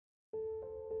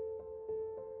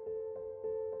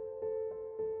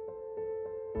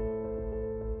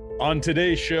On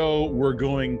today's show, we're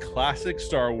going classic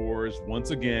Star Wars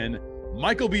once again.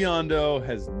 Michael Biondo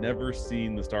has never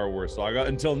seen the Star Wars saga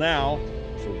until now.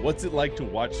 So what's it like to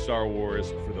watch Star Wars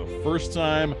for the first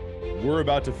time? We're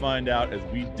about to find out as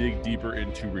we dig deeper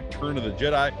into Return of the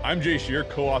Jedi. I'm Jay Shear,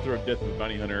 co-author of Death of the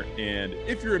Bounty Hunter. And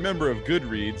if you're a member of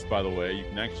Goodreads, by the way, you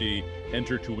can actually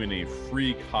enter to win a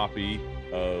free copy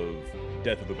of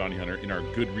Death of the Bounty Hunter in our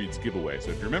Goodreads giveaway. So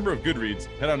if you're a member of Goodreads,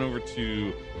 head on over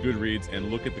to Goodreads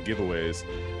and look at the giveaways.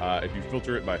 If you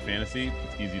filter it by fantasy,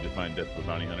 it's easy to find Death of the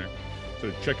Bounty Hunter.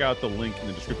 So check out the link in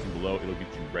the description below. It'll get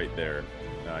you right there.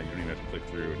 You don't even have to click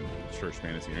through and search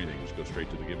fantasy or anything. Just go straight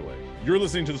to the giveaway. You're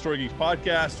listening to the Story Geeks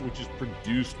podcast, which is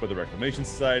produced by the Reclamation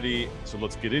Society. So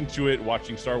let's get into it,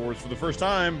 watching Star Wars for the first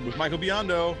time with Michael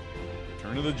Biondo,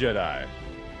 Return of the Jedi.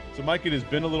 So Mike, it has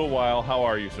been a little while. How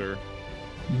are you, sir?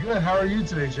 Good. How are you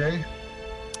today, Jay?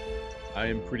 I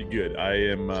am pretty good. I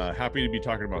am happy to be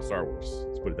talking about Star Wars.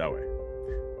 Let's put it that way.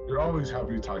 You're always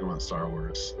happy to talk about Star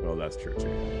Wars. Well, that's true too.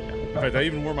 Yeah. In fact, I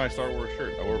even wore my Star Wars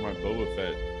shirt. I wore my Boba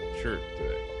Fett shirt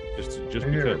today, just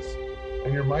and because.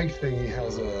 And your mic thingy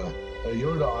has a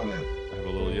Yoda on it. I have a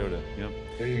little Yoda. Yep.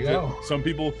 There you go. Some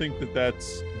people think that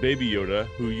that's Baby Yoda,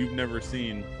 who you've never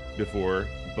seen before,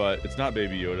 but it's not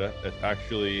Baby Yoda. It's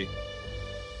actually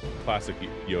classic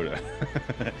Yoda.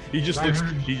 he just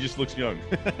looks young.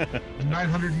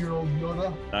 900-year-old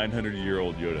Yoda.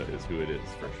 900-year-old Yoda is who it is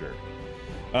for sure.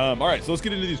 All right, so let's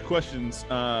get into these questions.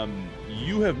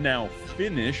 You have now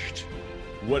finished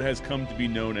what has come to be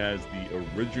known as the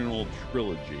original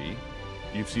trilogy.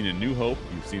 You've seen A New Hope,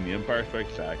 you've seen The Empire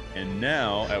Strikes Back, and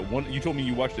now you told me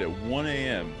you watched it at 1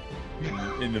 a.m.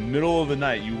 In the middle of the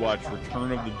night. You watched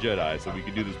Return of the Jedi so we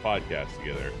could do this podcast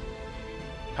together.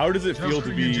 How does it feel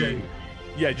to be? Jay.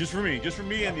 Yeah, just for me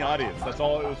and the audience. That's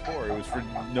all it was for. It was for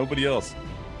nobody else.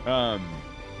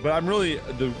 But I'm really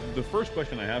the first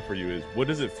question I have for you is, what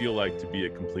does it feel like to be a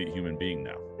complete human being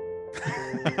now?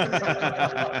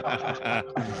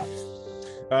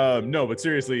 No, but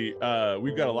seriously,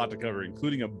 we've got a lot to cover,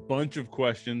 including a bunch of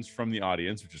questions from the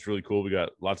audience, which is really cool. We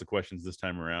got lots of questions this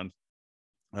time around.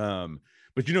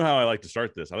 But you know how I like to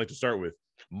start this. I like to start with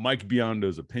Mike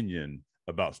Biondo's opinion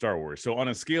about Star Wars. So on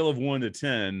a scale of 1 to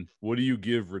 10, what do you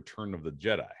give Return of the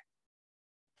Jedi?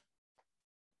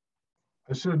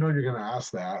 I should have known you're going to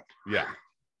ask that. Yeah.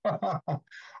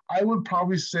 I would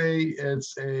probably say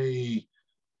it's as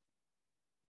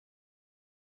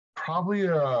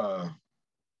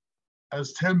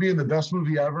 10 being the best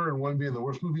movie ever and 1 being the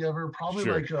worst movie ever, probably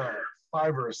Sure. like a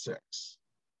 5 or a 6.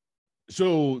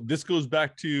 So this goes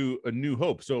back to A New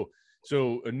Hope. So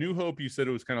A New Hope, you said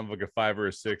it was kind of like a 5 or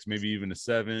a 6, maybe even a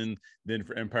 7. Then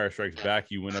for Empire Strikes Back,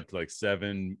 you went up to like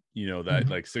 7,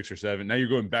 like 6 or 7. Now you're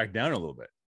going back down a little bit.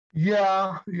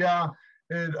 Yeah.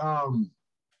 And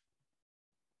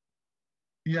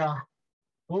yeah.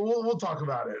 We'll talk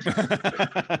about it.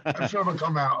 I'm sure it'll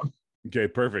come out. Okay,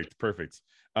 perfect.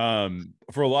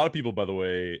 For a lot of people, by the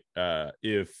way,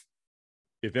 if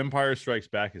Empire Strikes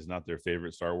Back is not their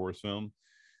favorite Star Wars film,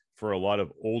 for a lot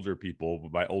of older people,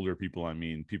 by older people I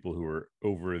mean people who are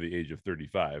over the age of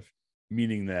 35,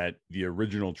 meaning that the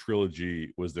original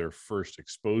trilogy was their first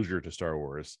exposure to Star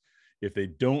Wars. If they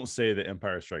don't say that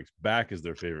Empire Strikes Back is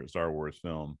their favorite Star Wars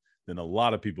film, then a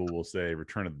lot of people will say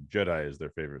Return of the Jedi is their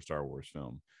favorite Star Wars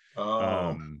film.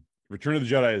 Return of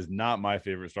the Jedi is not my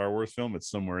favorite Star Wars film. It's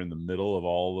somewhere in the middle of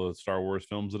all the Star Wars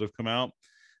films that have come out.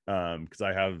 Because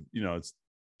I have,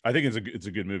 I think it's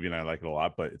a good movie and I like it a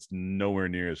lot, but it's nowhere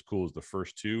near as cool as the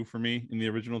first 2 for me in the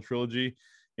original trilogy.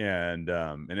 And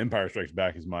Empire Strikes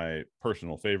Back is my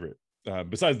personal favorite,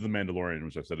 besides The Mandalorian,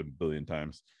 which I've said a billion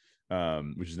times,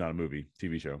 which is not a movie,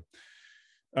 TV show.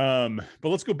 But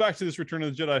let's go back to this Return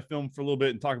of the Jedi film for a little bit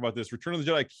and talk about this. Return of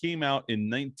the Jedi came out in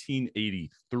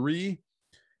 1983.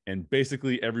 And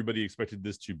basically everybody expected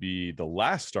this to be the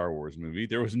last Star Wars movie.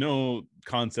 There was no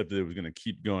concept that it was going to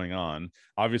keep going on.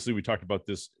 Obviously, we talked about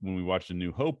this when we watched A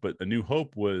New Hope, but A New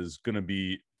Hope was going to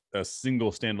be a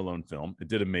single standalone film. It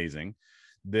did amazing.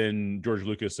 Then George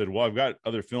Lucas said, well, I've got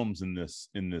other films in this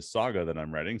saga that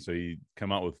I'm writing. So he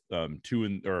come out with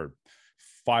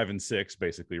 5 and 6,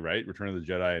 basically, right? Return of the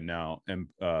Jedi and now,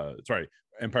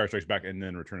 Empire Strikes Back and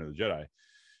then Return of the Jedi.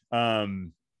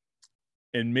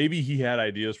 And maybe he had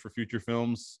ideas for future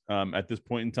films at this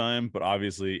point in time, but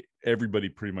obviously everybody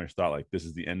pretty much thought like this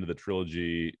is the end of the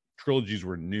trilogy. Trilogies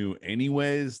were new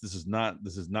anyways. This is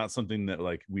not something that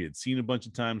like we had seen a bunch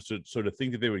of times. So to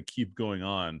think that they would keep going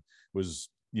on was,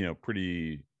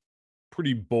 pretty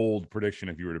bold prediction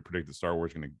if you were to predict that Star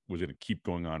Wars was gonna keep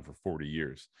going on for 40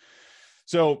 years.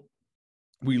 So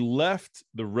we left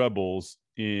the Rebels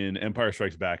in Empire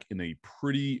Strikes Back in a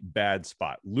pretty bad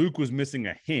spot. Luke was missing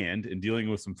a hand and dealing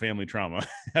with some family trauma,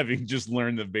 having just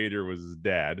learned that Vader was his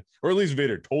dad, or at least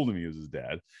Vader told him he was his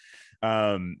dad.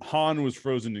 Han was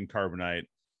frozen in carbonite.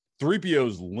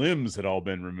 3PO's limbs had all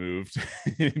been removed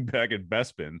back at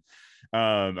Bespin.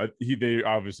 They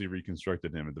obviously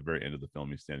reconstructed him at the very end of the film.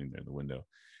 He's standing there in the window.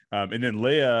 And then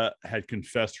Leia had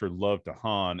confessed her love to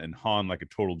Han, and Han, like a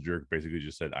total jerk, basically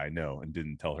just said, "I know," and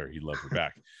didn't tell her he loved her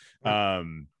back.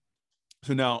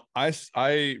 So now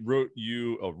I wrote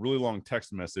you a really long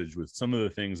text message with some of the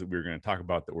things that we were going to talk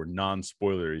about that were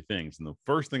non-spoilery things. And the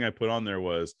first thing I put on there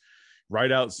was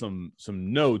write out some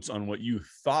notes on what you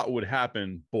thought would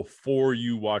happen before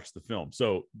you watched the film.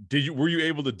 So were you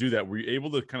able to do that? Were you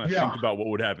able to kind of think about what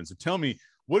would happen? So tell me,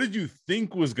 what did you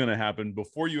think was going to happen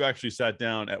before you actually sat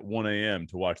down at 1 a.m.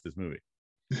 to watch this movie?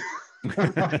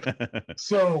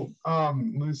 So let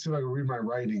me see if I can read my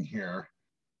writing here.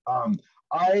 I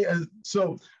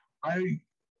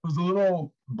was a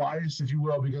little biased, if you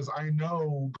will, because I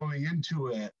know going into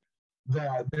it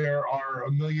that there are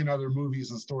a million other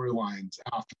movies and storylines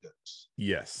after this.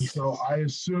 Yes. So I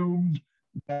assumed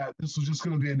that this was just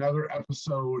going to be another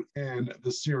episode in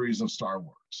the series of Star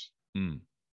Wars.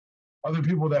 Other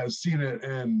people that had seen it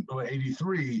in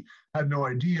 83 had no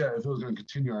idea if it was going to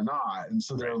continue or not. And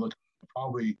so they were looking for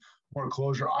probably more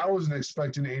closure. I wasn't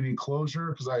expecting any closure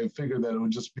because I figured that it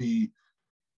would just be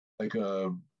like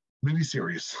a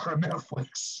miniseries on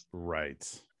Netflix. Right.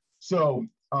 So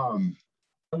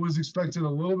I was expecting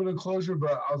a little bit of closure,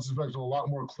 but I was expecting a lot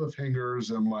more cliffhangers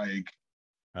and like,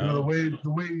 you know, the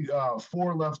way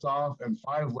 4 left off and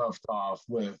 5 left off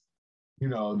with, you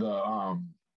know,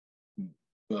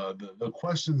 the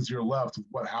questions you're left with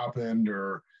what happened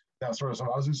or that sort of stuff.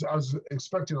 I was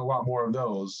expecting a lot more of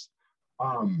those.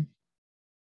 I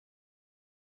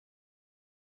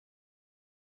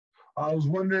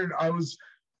was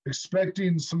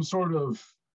expecting some sort of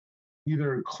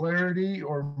either clarity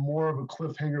or more of a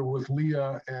cliffhanger with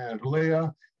Leia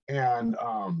and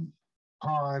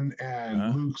Han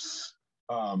and Luke's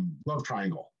love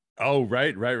triangle. Oh,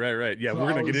 right. Yeah, so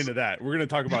we're going to get into that. We're going to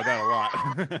talk about that a lot.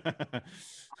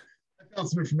 I found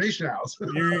some information out.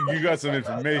 You got some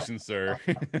information, sir.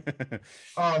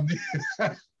 I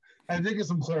did get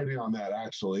some clarity on that,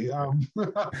 actually. I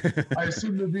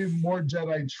assume there'd be more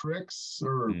Jedi tricks,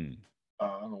 or I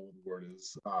don't know what the word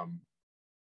is.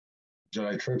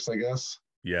 Jedi tricks, I guess.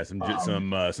 Yeah, some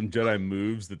Jedi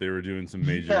moves that they were doing, some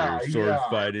major sword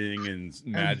fighting and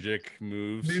magic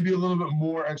moves. Maybe a little bit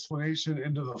more explanation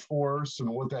into the Force and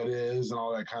what that is and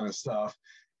all that kind of stuff.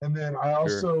 And then I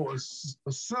also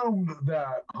assumed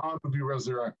that Han would be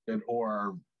resurrected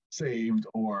or saved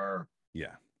or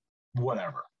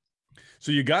whatever.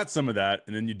 So you got some of that,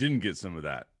 and then you didn't get some of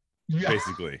that,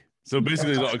 basically. So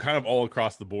basically, kind of all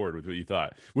across the board with what you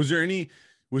thought. Was there any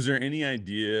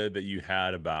idea that you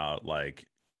had about like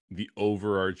the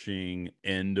overarching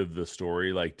end of the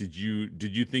story? Like, did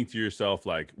you think to yourself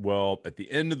like, well, at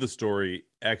the end of the story,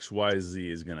 X, Y, Z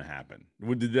is going to happen?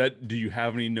 Do you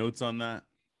have any notes on that?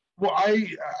 Well,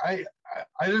 I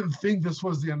didn't think this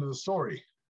was the end of the story.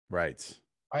 Right.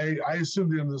 I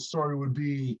assumed the end of the story would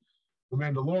be the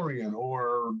Mandalorian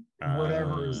or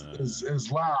whatever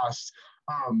is last.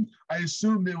 I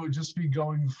assumed it would just be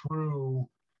going through.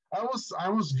 I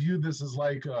almost viewed this as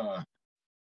like a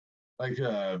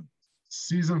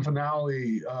season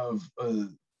finale of a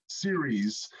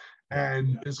series,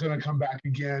 and it's going to come back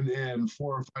again in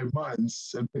 4 or 5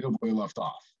 months and pick up where we left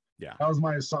off. Yeah, that was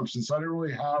my assumption. So I didn't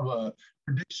really have a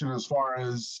prediction as far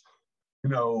as, you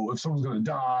know, if someone's going to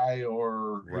die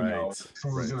or you know, if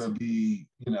someone's going to be,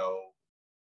 you know,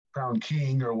 crowned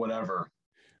king or whatever.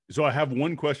 So I have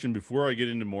one question before I get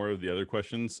into more of the other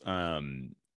questions.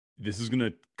 This is going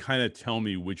to kind of tell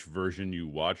me which version you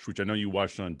watched, which I know you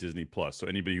watched on Disney Plus. So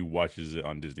anybody who watches it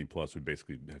on Disney Plus would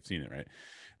basically have seen it, right?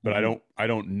 But I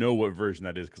don't know what version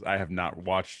that is because I have not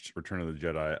watched Return of the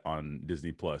Jedi on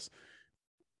Disney Plus.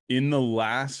 In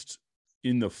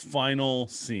the final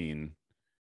scene,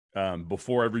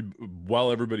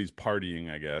 while everybody's partying,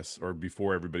 I guess, or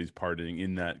before everybody's partying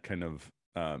in that kind of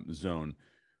zone,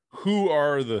 who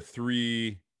are the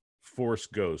 3 Force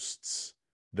ghosts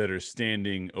that are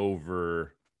standing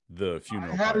over the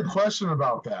funeral? I had a question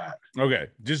about that. Okay,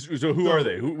 so who are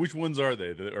they? Which ones are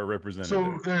they that are represented?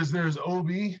 So there's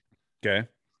Obi. Okay.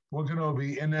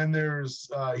 Kenobi, and then there's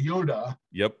Yoda.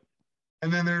 Yep.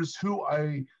 And then there's who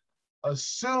I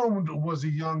assumed was a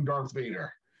young Darth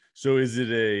Vader. So is it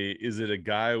a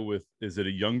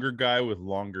younger guy with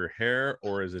longer hair,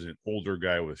 or is it an older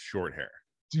guy with short hair?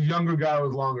 It's a younger guy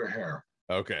with longer hair.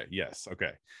 Okay. Yes.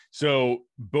 Okay. So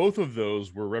both of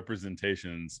those were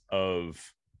representations of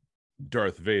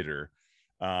Darth Vader,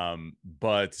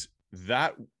 but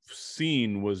that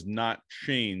scene was not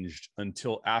changed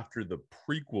until after the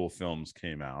prequel films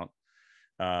came out.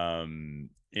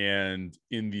 And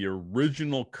in the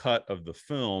original cut of the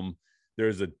film,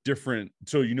 there's a different.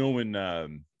 So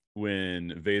when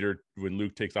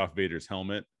Luke takes off Vader's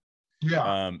helmet,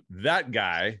 that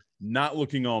guy not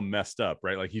looking all messed up,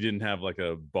 right? Like he didn't have like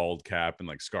a bald cap and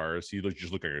like scars. He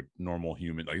just looked like a normal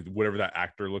human, like whatever that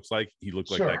actor looks like. He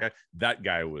looked like that guy. That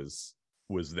guy was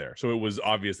there, so it was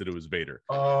obvious that it was Vader.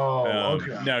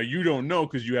 Okay. Now you don't know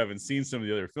because you haven't seen some of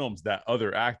the other films. That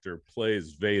other actor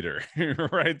plays Vader,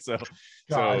 right? So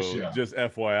just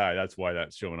FYI, that's why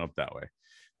that's showing up that way.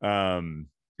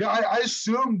 I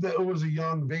assumed that it was a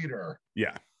young Vader.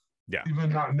 Yeah.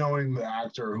 Even not knowing the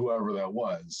actor, whoever that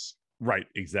was. Right.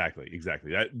 Exactly.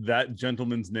 That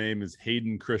gentleman's name is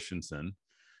Hayden Christensen.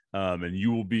 And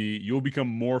you'll become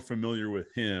more familiar with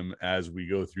him as we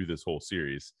go through this whole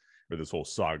series, or this whole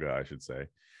saga, I should say.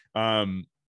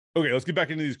 Okay, let's get back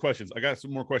into these questions. I got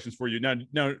some more questions for you. Now,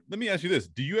 let me ask you this.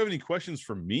 Do you have any questions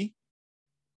for me?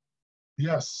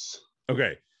 Yes.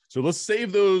 Okay, so let's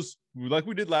save those. Like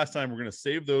we did last time, we're going to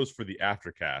save those for the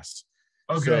aftercast.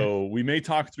 Okay. So we may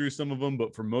talk through some of them,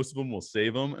 but for most of them, we'll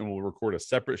save them and we'll record a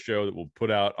separate show that we'll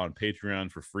put out on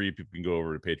Patreon for free. People can go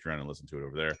over to Patreon and listen to it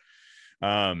over there.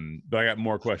 But I got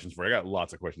more questions for you. I got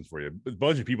lots of questions for you. A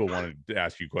bunch of people wanted to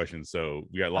ask you questions, so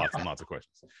we got lots and lots of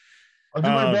questions. I'll do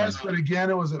my best, but again,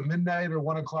 it was at midnight or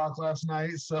 1 o'clock last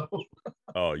night, so.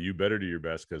 Oh, you better do your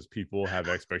best because people have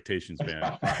expectations,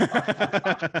 man.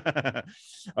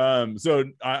 So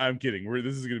I'm kidding.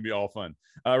 This is going to be all fun.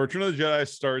 Return of the Jedi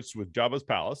starts with Jabba's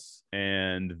palace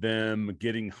and them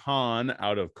getting Han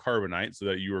out of carbonite, so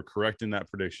that you were correct in that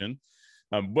prediction.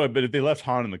 But if they left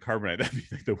Han in the carbonite, that'd be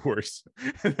like the worst.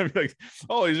 That'd be like,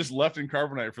 oh, he just left in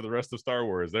carbonite for the rest of Star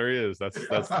Wars. There he is. That's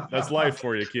life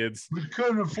for you, kids. We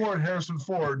couldn't afford Harrison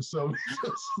Ford, so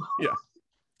yeah,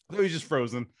 so he's just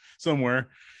frozen somewhere.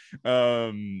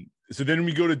 So then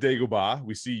we go to Dagobah.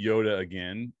 We see Yoda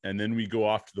again, and then we go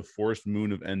off to the forest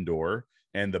moon of Endor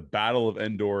and the Battle of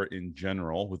Endor in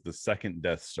general with the second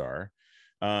Death Star.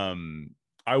 I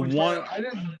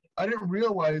didn't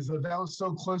realize that was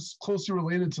so closely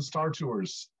related to Star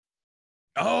Tours.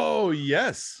 Oh,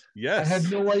 yes. I had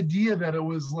no idea that it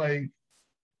was like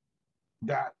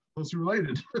that closely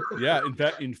related. Yeah,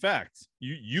 in fact,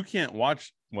 you can't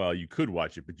watch. Well, you could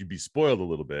watch it, but you'd be spoiled a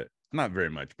little bit. Not very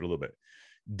much, but a little bit.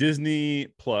 Disney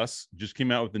Plus just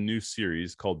came out with a new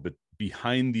series called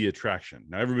Behind the Attraction.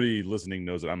 Now, everybody listening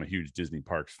knows that I'm a huge Disney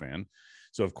Parks fan.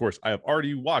 So, of course, I have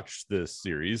already watched this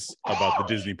series about the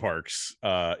Disney parks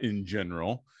in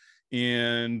general.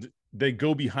 And they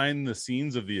go behind the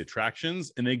scenes of the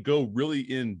attractions and they go really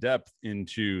in depth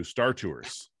into Star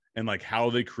Tours and like how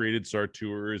they created Star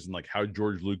Tours and like how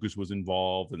George Lucas was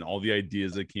involved and all the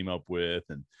ideas they came up with.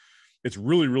 And it's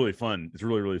really, really fun. It's a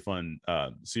really, really fun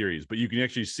series. But you can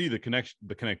actually see the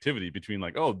connectivity between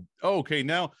like, okay,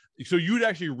 now. So you'd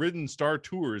actually ridden Star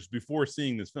Tours before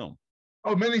seeing this film.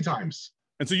 Oh, many times.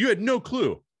 And so you had no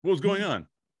clue what was going on.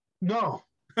 No.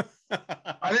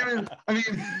 I mean,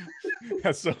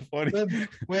 that's so funny.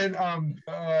 When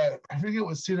I forget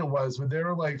what scene it was, when they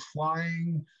were like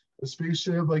flying the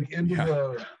spaceship like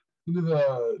into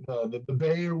the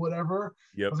bay or whatever.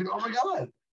 Yep. I was like, oh my God,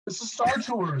 this is Star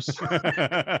Tours.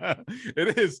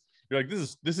 It is. You're like,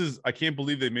 this is. I can't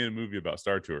believe they made a movie about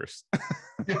Star Tours.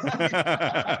 They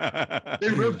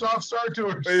ripped off Star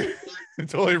Tours. They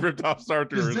totally ripped off Star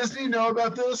Tours. Does Disney know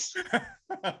about this?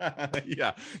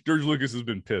 Yeah, George Lucas has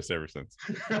been pissed ever since.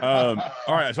 All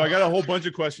right, so I got a whole bunch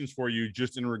of questions for you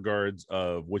just in regards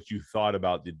of what you thought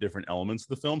about the different elements of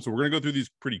the film. So we're gonna go through these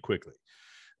pretty quickly.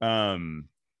 What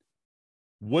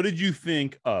did you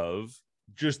think of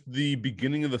just the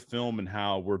beginning of the film and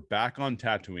how we're back on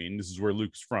Tatooine? This is where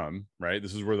Luke's from, right?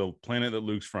 This is where the planet that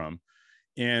Luke's from.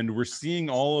 And we're seeing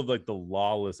all of like the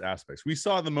lawless aspects. We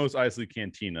saw the Mos Eisley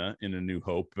Cantina in A New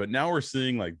Hope, but now we're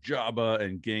seeing like Jabba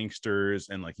and gangsters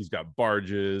and like he's got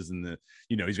barges and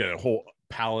he's got a whole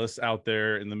palace out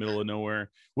there in the middle of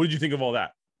nowhere. What did you think of all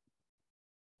that?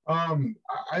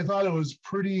 I thought it was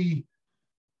pretty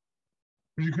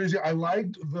crazy. I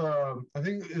liked I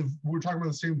think if we're talking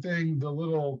about the same thing, the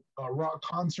little rock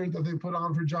concert that they put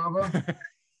on for Jabba.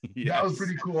 Yes. That was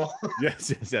pretty cool.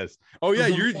 Yes. Oh yeah,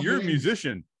 you're a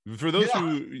musician. For those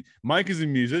who, Mike is a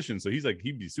musician, so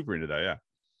he'd be super into that. Yeah.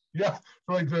 Yeah,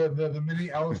 for like the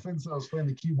mini elephants that was playing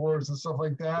the keyboards and stuff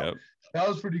like that. Yep. That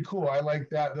was pretty cool. I like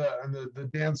that, and the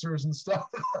dancers and stuff.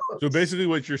 So basically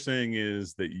what you're saying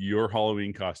is that your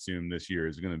Halloween costume this year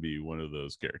is going to be one of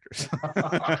those characters.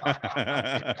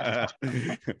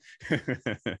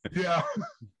 Yeah.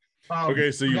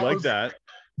 Okay, so you like that.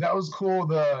 That was cool.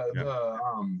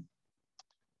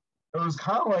 It was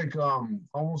kind of like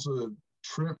almost a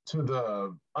trip to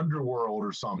the underworld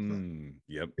or something.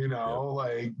 Yep. You know,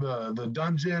 like the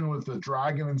dungeon with the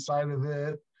dragon inside of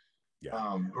it.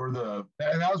 Yeah. And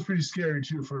that was pretty scary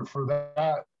too for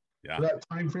that. Yeah. For that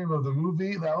time frame of the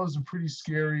movie, that was a pretty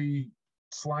scary,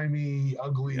 slimy,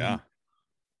 ugly,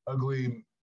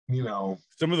 you know.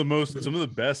 Some of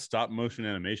the best stop motion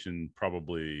animation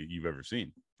probably you've ever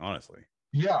seen, honestly.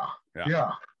 Yeah.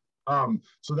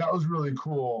 So that was really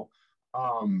cool.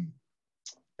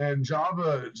 And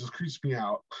Jabba just creeps me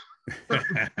out.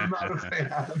 I'm not a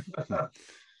fan.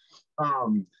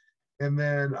 And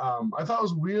then I thought it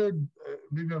was weird.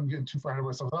 Maybe I'm getting too far ahead of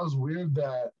myself. I thought it was weird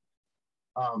that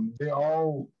they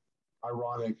all,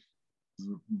 ironic is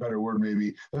a better word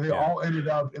maybe, that they all ended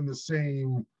up in the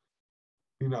same,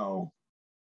 you know,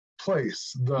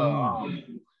 place. The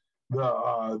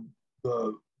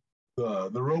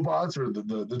robots or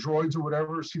the droids or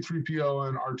whatever, C-3PO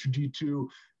and R2-D2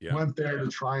 went there to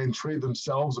try and trade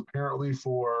themselves apparently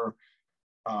for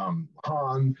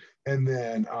Han, and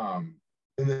then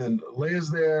Leia's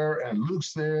there and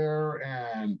Luke's there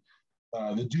and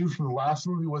the dude from the last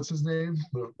movie, what's his name?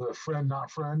 The friend, not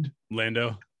friend.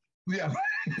 Lando. Yeah.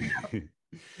 You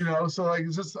know, so like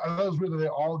it's just, I thought it was weird that they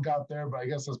all got there, but I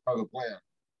guess that's part of the plan.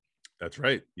 That's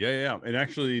right. Yeah. And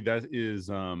actually that is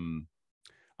I'm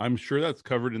sure that's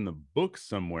covered in the book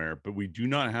somewhere, but we do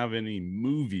not have any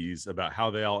movies about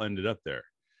how they all ended up there.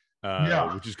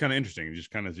 Which is kind of interesting. It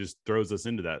just kind of just throws us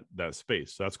into that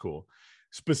space. So that's cool.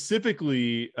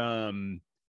 Specifically,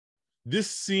 this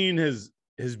scene has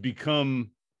become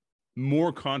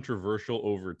more controversial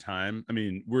over time. I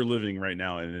mean, we're living right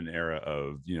now in an era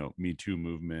of, you know, Me Too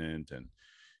movement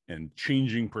and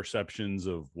changing perceptions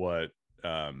of what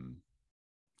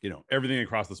you know, everything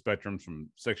across the spectrum from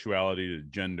sexuality to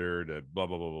gender to blah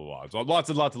blah blah blah blah. So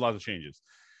lots of changes.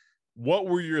 What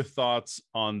were your thoughts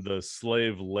on the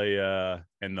slave Leia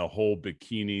and the whole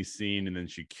bikini scene, and then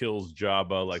she kills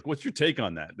Jabba? Like, what's your take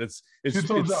on that? It's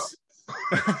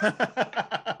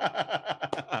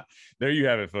there you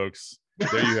have it, folks.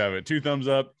 There you have it. 2 thumbs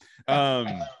up.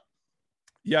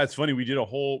 Yeah, it's funny. We did a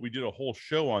whole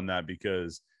show on that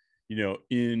because, you know,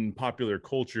 in popular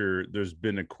culture, there's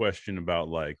been a question about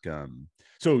like,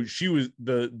 so she was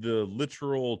the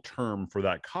literal term for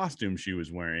that costume she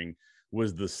was wearing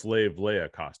was the slave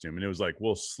Leia costume. And it was like,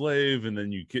 well, slave. And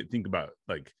then you think about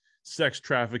like sex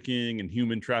trafficking and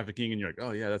human trafficking. And you're like,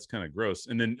 oh yeah, that's kind of gross.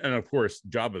 And of course,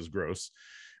 Jabba's gross.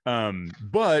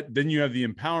 But then you have the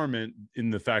empowerment in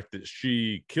the fact that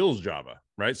she kills Jabba,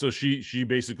 right? So she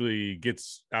basically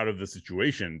gets out of the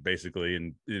situation basically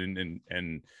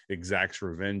and exacts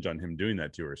revenge on him doing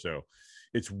that to her. So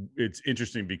it's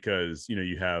interesting because, you know,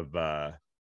 you have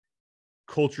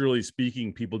culturally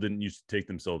speaking, people didn't used to take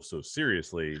themselves so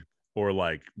seriously or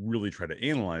like really try to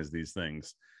analyze these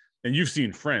things. And you've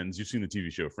seen Friends, you've seen the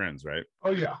TV show Friends, right?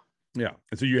 Oh yeah.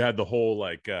 And so you had the whole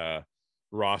like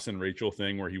Ross and Rachel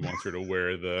thing where he wants her to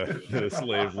wear the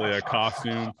slave Leia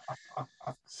costume.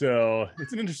 So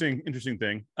it's an interesting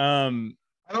thing. I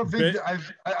don't think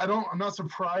I'm not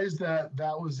surprised that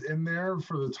was in there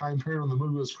for the time period when the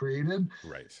movie was created.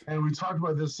 Right. And we talked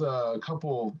about this a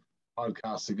couple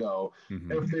podcasts ago.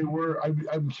 Mm-hmm. If they were,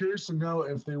 I'm curious to know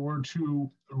if they were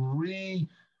to remake,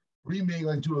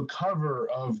 like do a cover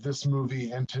of this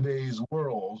movie in today's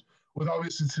world, with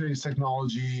obviously today's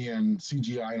technology and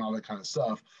CGI and all that kind of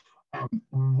stuff,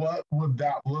 what would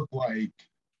that look like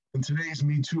in today's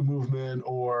Me Too movement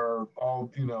or all,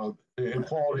 you know,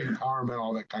 equality, empowerment,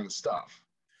 all that kind of stuff?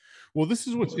 Well, this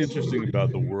is what's interesting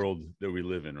about the world that we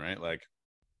live in, right? Like,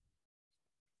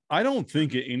 I don't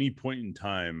think at any point in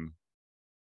time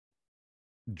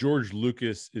George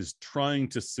Lucas is trying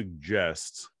to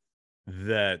suggest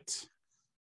that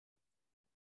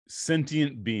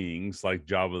sentient beings like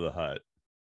Jabba the Hutt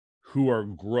who are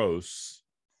gross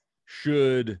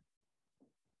should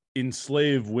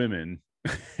enslave women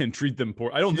and treat them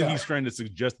poor. I don't think he's trying to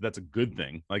suggest that's a good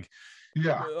thing. Like,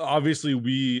 obviously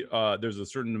there's a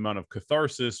certain amount of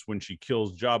catharsis when she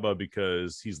kills Jabba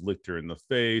because he's licked her in the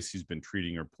face, he's been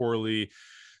treating her poorly.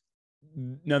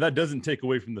 Now that doesn't take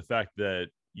away from the fact that,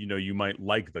 you know, you might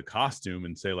like the costume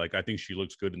and say like, I think she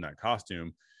looks good in that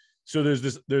costume. So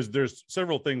there's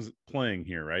several things playing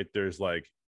here, right? There's like,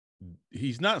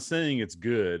 he's not saying it's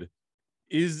good.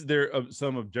 is there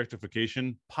some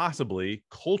objectification? Possibly.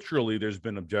 Culturally, there's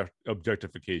been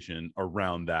objectification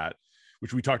around that,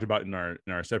 which we talked about in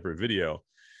our separate video.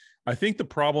 I think the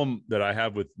problem that I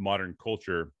have with modern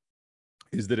culture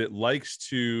is that it likes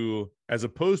to, as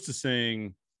opposed to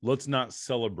saying, let's not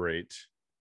celebrate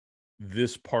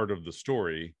this part of the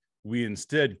story, we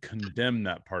instead condemn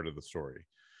that part of the story.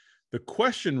 The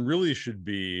question really should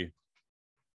be,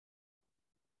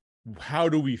 how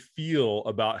do we feel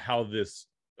about how this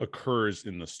occurs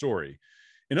in the story?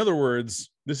 In other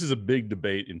words, this is a big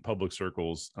debate in public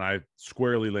circles, and I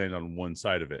squarely land on one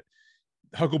side of it.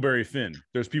 Huckleberry Finn.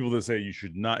 There's people that say it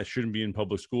shouldn't be in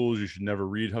public schools. You should never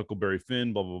read Huckleberry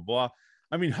Finn, blah, blah, blah.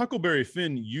 I mean, Huckleberry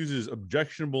Finn uses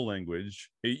objectionable language.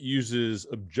 It uses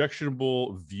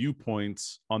objectionable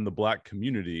viewpoints on the Black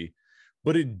community,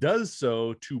 but it does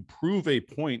so to prove a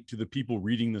point to the people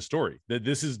reading the story, that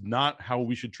this is not how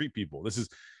we should treat people. This is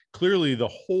clearly, the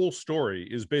whole story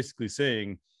is basically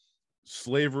saying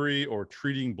slavery or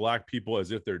treating Black people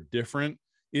as if they're different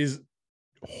is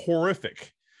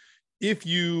horrific.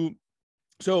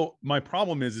 So my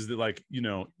problem is that, like, you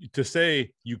know, to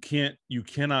say you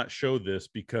cannot show this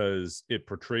because it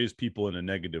portrays people in a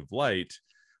negative light,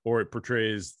 or it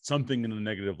portrays something in a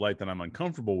negative light that I'm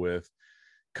uncomfortable with,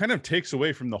 kind of takes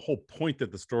away from the whole point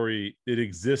that the story, it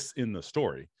exists in the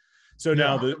story. So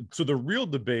now the real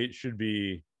debate should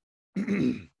be,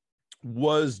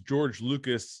 was George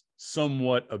Lucas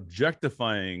somewhat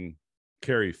objectifying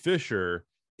Carrie Fisher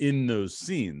in those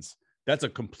scenes? That's a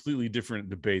completely different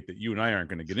debate that you and I aren't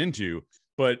going to get into.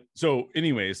 But so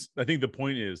anyways, I think the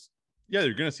point is, yeah,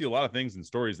 you're going to see a lot of things in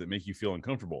stories that make you feel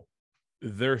uncomfortable.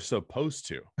 They're supposed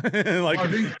to. Like,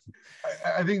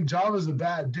 I think Java's a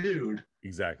bad dude.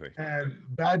 Exactly. And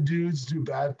bad dudes do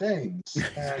bad things.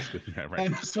 And, yeah, right.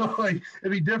 And so, like,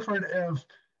 it'd be different if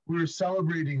we were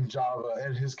celebrating Java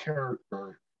and his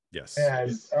character. Yes.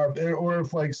 And or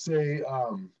if, like, say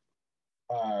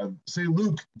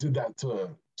Luke did that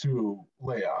to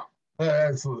Leia.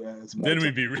 That's then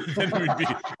we'd be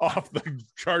off the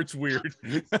charts weird.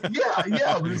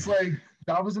 yeah, but it's like,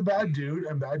 that was a bad dude,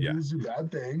 and bad dudes do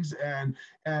bad things, and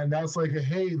that's like,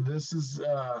 hey, this is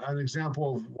an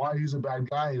example of why he's a bad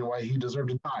guy and why he deserved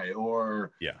to die,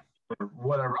 or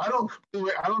whatever. I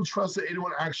don't trust that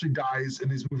anyone actually dies in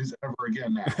these movies ever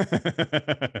again now.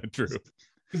 True.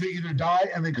 Because they either die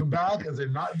and they come back as they're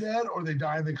not dead, or they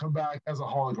die and they come back as a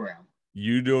hologram.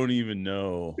 You don't even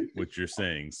know what you're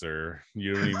saying, sir.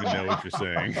 You don't even know what you're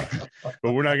saying.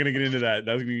 But we're not going to get into that.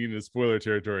 That's going to get into spoiler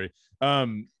territory.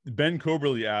 Ben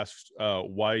Coberly asked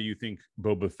why you think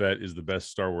Boba Fett is the best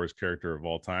Star Wars character of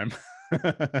all time.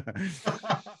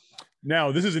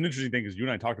 Now, this is an interesting thing, because you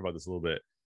and I talked about this a little bit.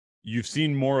 You've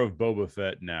seen more of Boba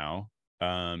Fett now.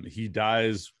 He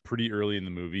dies pretty early in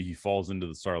the movie. He falls into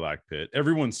the Sarlacc pit.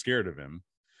 Everyone's scared of him.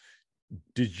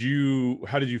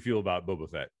 How did you feel about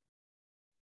Boba Fett?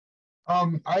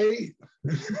 I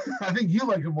think you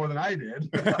like him more than I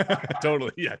did.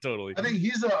 Totally. Yeah, totally. I think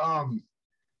he's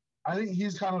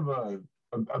kind of a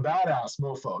badass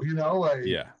mofo, you know, like,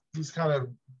 he's kind of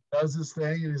does his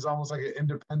thing, and he's almost like an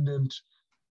independent,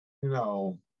 you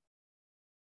know,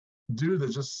 dude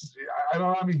that just, I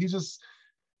don't know, I mean, he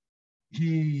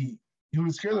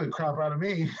would scare the crap out of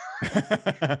me.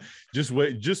 Just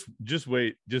wait.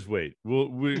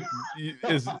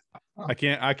 I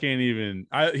can't even.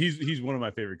 He's one of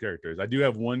my favorite characters. I do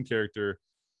have one character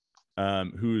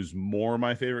who's more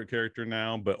my favorite character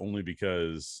now, but only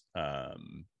because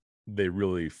they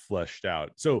really fleshed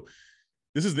out. So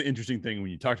this is the interesting thing when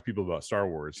you talk to people about Star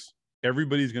Wars.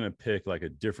 Everybody's going to pick like a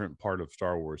different part of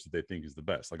Star Wars that they think is the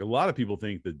best. Like, a lot of people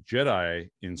think the Jedi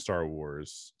in Star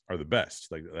Wars are the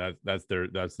best. Like, that's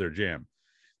their jam.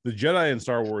 The Jedi in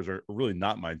Star Wars are really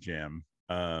not my jam.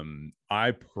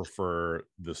 I prefer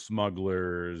the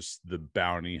smugglers, the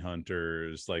bounty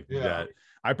hunters, like that.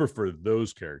 I prefer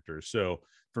those characters. So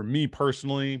for me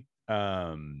personally,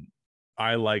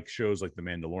 I like shows like The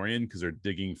Mandalorian, because they're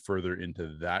digging further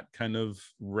into that kind of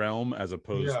realm, as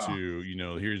opposed to, you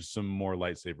know, here's some more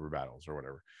lightsaber battles or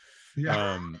whatever.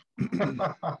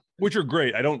 Which are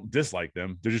great. I don't dislike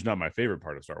them. They're just not my favorite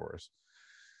part of Star Wars.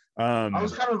 I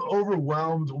was kind of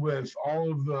overwhelmed with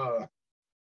all of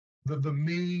the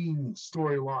main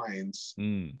storylines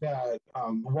that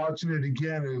watching it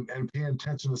again and paying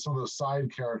attention to some of the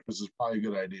side characters is probably a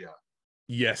good idea.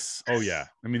 Yes. Oh yeah.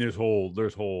 I mean, there's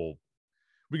whole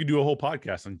we could do a whole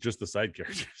podcast on just the side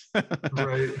characters.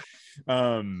 Right.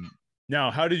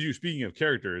 Now, how did you, speaking of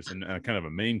characters and kind of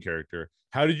a main character,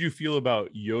 how did you feel about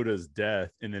Yoda's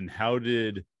death? And then how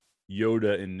did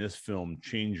Yoda in this film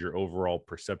change your overall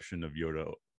perception of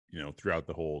Yoda, you know, throughout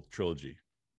the whole trilogy?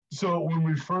 So when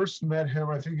we first met him,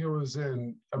 I think it was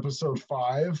in episode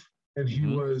 5, and he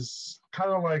was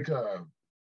kind of like a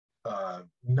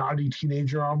naughty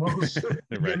teenager almost at the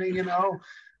beginning, you know,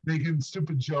 making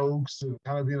stupid jokes and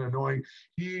kind of being annoying.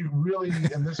 He really,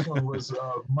 in this one, was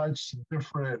a much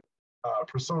different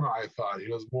persona. I thought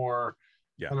he was more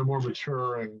kind of more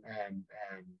mature and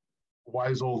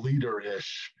wise old leader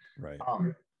ish. Right.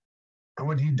 And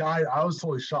when he died, I was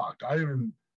totally shocked. I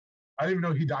didn't even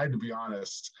know he died, to be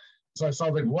honest. So I saw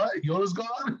like, what? Yoda's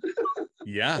gone?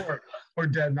 Yeah. or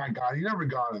dead, not gone. He never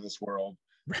gone in this world.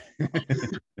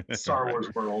 Star Wars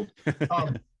world.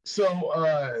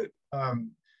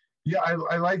 Yeah,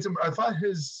 I liked him. I thought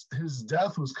his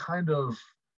death was kind of,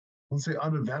 let's say,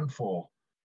 uneventful,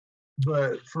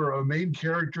 but for a main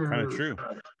character kind of true.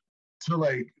 To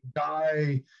like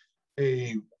die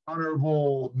a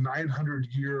honorable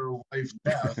 900-year life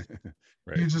death,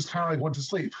 right. He just kind of like went to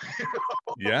sleep.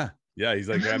 Yeah, he's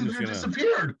like, I'm just gonna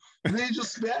disappeared, and then he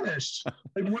just vanished.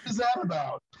 Like, what is that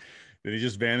about? Then he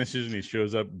just vanishes and he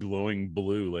shows up glowing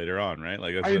blue later on, right?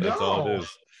 Like that's all it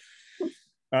is.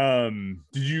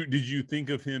 Did you think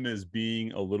of him as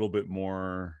being a little bit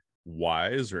more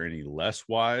wise or any less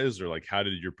wise, or like how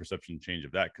did your perception change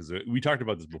of that? Because we talked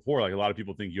about this before. Like a lot of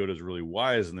people think Yoda's really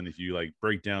wise, and then if you like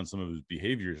break down some of his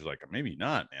behaviors, like maybe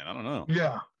not, man. I don't know.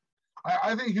 Yeah,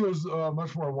 I think he was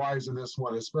much more wise in this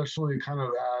one, especially kind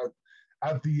of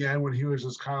at the end when he was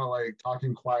just kind of like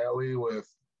talking quietly with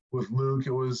Luke.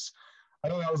 It was, I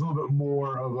think that was a little bit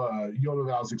more of a Yoda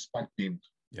that I was expecting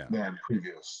than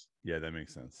previous. Yeah, that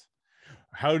makes sense.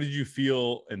 How did you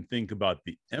feel and think about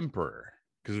the Emperor?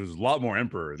 Because there's a lot more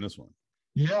Emperor in this one.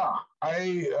 Yeah,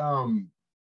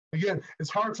 again, it's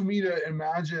hard for me to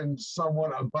imagine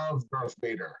someone above Darth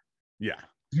Vader. Yeah.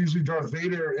 Usually Darth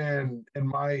Vader, in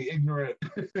my ignorant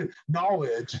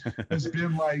knowledge, has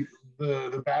been like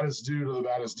the baddest dude of the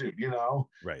baddest dude, you know?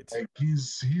 Right. Like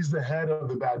he's the head of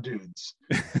the bad dudes.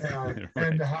 And, right.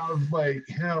 And to have like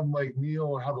him, like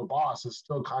Neil, have a boss is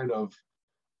still kind of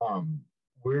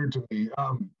weird to me.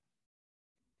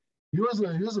 He was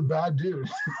a bad dude.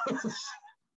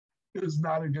 He was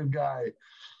not a good guy.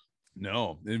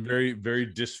 No, and very, very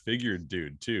disfigured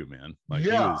dude too, man. Like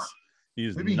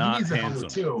he's not handsome.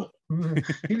 Too.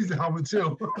 He needs a helmet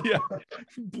too. Yeah,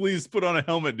 please put on a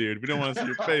helmet, dude. We don't want to see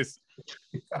your face.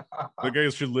 Yeah. The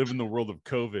guys should live in the world of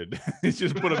COVID.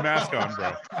 Just put a mask on,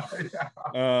 bro.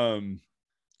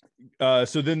 Yeah.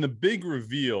 So then the big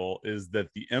reveal is that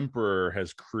the Emperor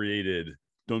has created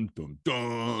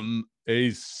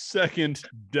a second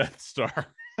Death Star.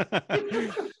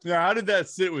 Now, how did that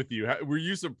sit with you? Were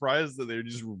you surprised that they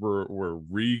just were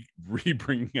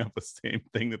bringing up the same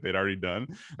thing that they'd already done?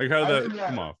 Like, how did that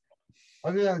come off?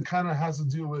 I think that kind of has to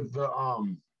do with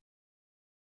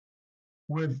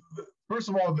first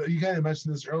of all, you kind of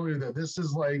mentioned this earlier, that this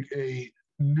is like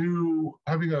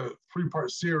having a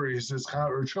 3-part series is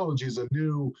kind of, or trilogy is a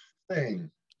new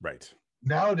thing. Right.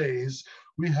 Nowadays,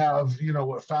 we have,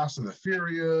 what, Fast and the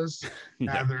Furious,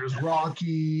 and there's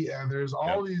Rocky, and there's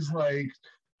all these like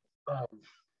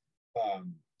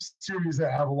series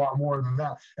that have a lot more than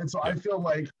that. And so I feel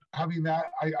like having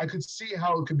that, I could see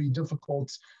how it could be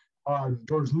difficult on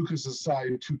George Lucas's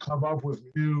side to come up with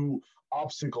new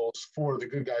obstacles for the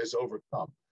good guys to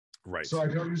overcome. Right. So I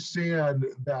can understand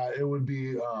that it would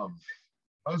be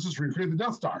let's just recreate the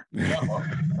Death Star.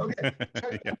 Okay.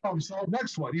 So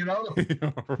next one,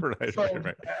 Right, so,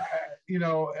 right.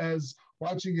 As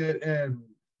watching it in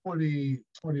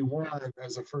 2021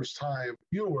 as a first time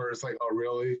viewer, it's like, oh,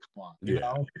 really? Come on. You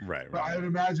know? Right. But I would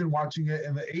imagine watching it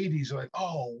in the 80s, you're like,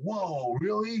 oh, whoa,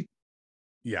 really?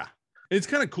 Yeah. It's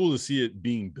kind of cool to see it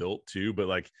being built too, but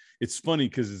like, it's funny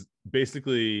because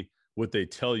basically what they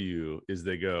tell you is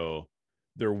they go,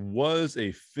 there was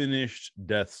a finished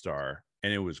Death Star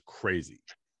and it was crazy.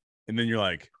 And then you're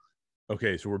like,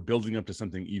 okay, so we're building up to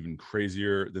something even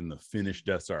crazier than the finished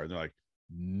Death Star. And they're like,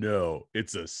 no,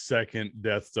 it's a second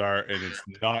Death Star and it's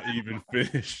not even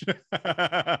finished.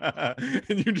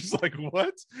 And you're just like,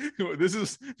 what? This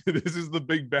is the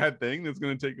big bad thing that's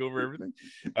going to take over everything.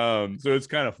 So it's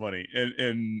kind of funny.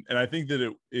 And I think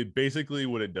that it basically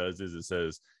what it does is it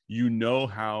says,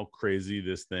 how crazy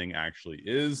this thing actually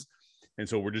is. And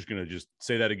so we're just going to just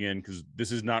say that again, because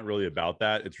this is not really about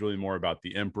that. It's really more about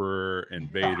the Emperor and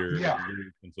Vader. Yeah.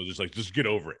 And so just get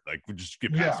over it. Like, we just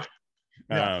get past it.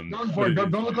 Yeah.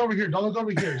 Don't look over here. Don't look over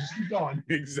here. Just keep going.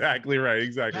 Exactly right.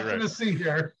 Exactly Nothing right. to see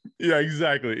here. Yeah,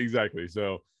 exactly.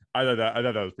 So I thought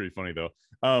that was pretty funny though.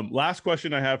 Last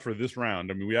question I have for this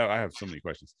round. I mean, I have so many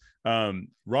questions.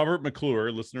 Robert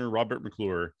McClure, listener Robert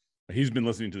McClure, he's been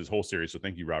listening to this whole series, so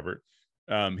thank you, Robert.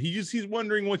 He's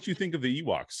wondering what you think of the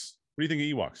Ewoks. What do you think of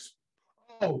Ewoks?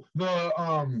 Oh, the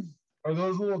are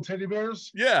those little teddy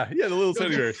bears? Yeah, the little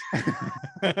teddy bears.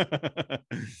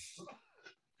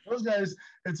 Those guys,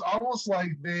 it's almost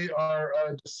like they are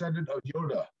a descendant of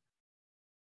Yoda.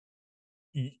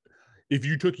 If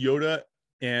you took Yoda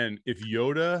and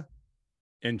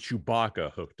and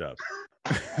Chewbacca hooked up,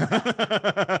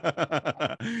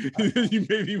 you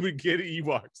maybe would get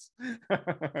Ewoks.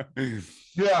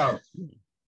 Yeah,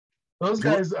 those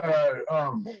guys.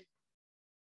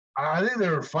 I think they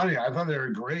were funny. I thought they were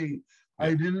great. Yeah.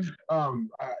 I didn't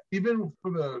even for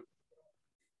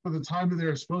the time that they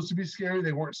were supposed to be scary,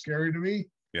 they weren't scary to me.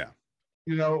 Yeah.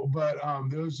 But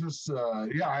there was just I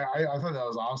thought that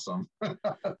was awesome.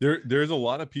 There's a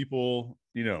lot of people,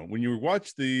 when you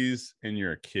watch these and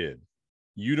you're a kid,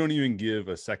 you don't even give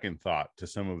a second thought to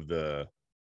some of the,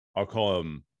 I'll call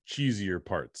them cheesier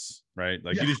parts, right?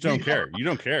 Like you just don't care. You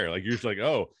don't care. Like you're just like,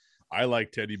 oh, I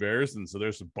like teddy bears, and so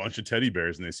there's a bunch of teddy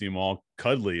bears, and they seem all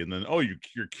cuddly, and then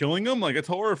you're killing them, like it's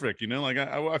horrific, like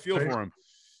I feel for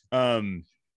them.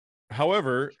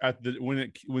 However,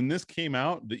 when this came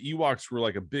out, the Ewoks were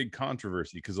like a big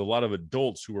controversy because a lot of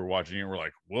adults who were watching it were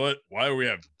like, "What? Why do we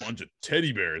have a bunch of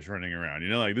teddy bears running around?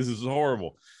 Like this is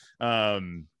horrible."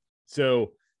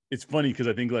 So it's funny because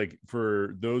I think like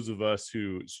for those of us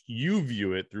who you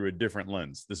view it through a different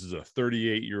lens, this is a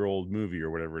 38-year-old movie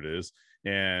or whatever it is.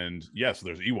 And yes,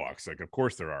 there's Ewoks. Like, of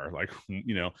course there are. Like,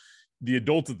 the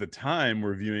adults at the time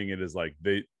were viewing it as like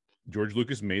George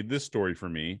Lucas made this story for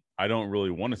me. I don't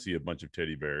really want to see a bunch of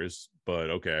teddy bears,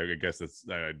 but okay, I guess that's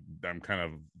I'm kind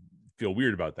of feel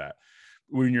weird about that.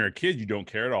 When you're a kid, you don't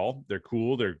care at all. They're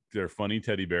cool. They're funny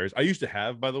teddy bears. I used to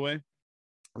have, by the way,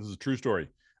 this is a true story.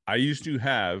 I used to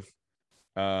have,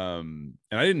 and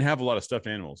I didn't have a lot of stuffed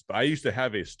animals, but I used to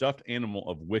have a stuffed animal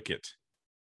of Wicket.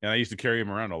 And I used to carry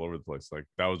him around all over the place. Like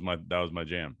that was my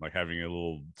jam. Like having a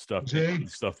little stuffed. That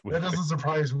doesn't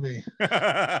surprise me.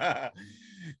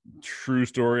 True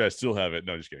story. I still have it.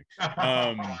 No, just kidding.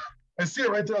 I see it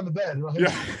right there on the bed. Right?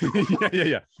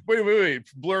 Yeah.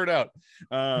 Wait. Blur it out.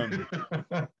 I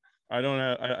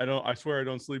swear I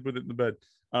don't sleep with it in the bed.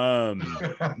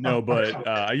 No, but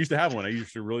I used to have one. I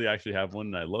used to really actually have one,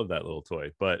 and I love that little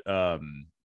toy. But so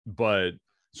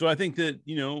I think that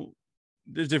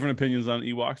there's different opinions on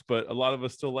Ewoks, but a lot of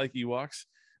us still like Ewoks.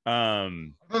 I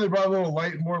thought they brought a little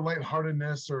more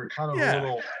lightheartedness or kind of a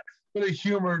little bit of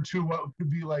humor to what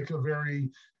could be like a very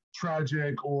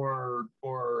tragic or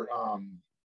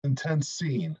intense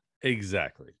scene.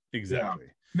 Exactly. Yeah.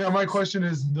 Now my question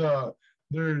is I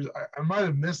might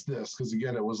have missed this because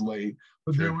again it was late,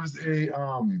 but there was a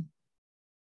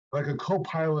like a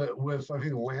co-pilot with I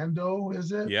think Lando,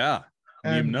 is it? Yeah.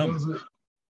 Nien Nunb.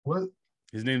 What?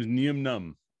 His name's Nien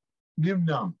Nunb. Nien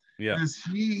Nunb. Yeah. Is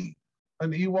he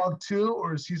an Ewok too,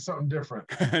 or is he something different?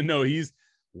 No,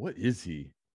 what is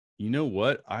he? You know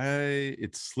what?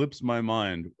 It slips my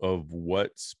mind of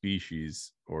what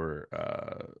species or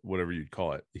whatever you'd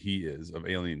call it of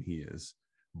alien he is.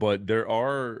 But there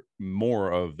are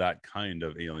more of that kind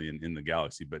of alien in the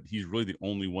galaxy, but he's really the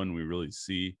only one we really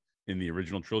see in the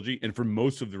original trilogy. And for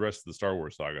most of the rest of the Star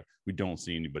Wars saga, we don't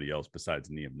see anybody else besides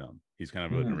Nien Nunb. He's kind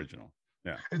of an original.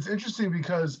 Yeah. It's interesting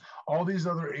because all these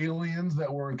other aliens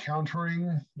that we're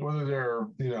encountering, whether they're,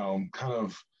 kind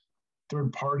of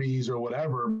third parties or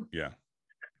whatever,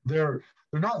 they're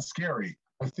not scary.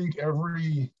 I think a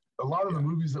lot of the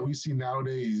movies that we see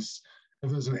nowadays,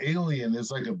 if there's an alien, it's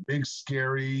like a big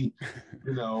scary,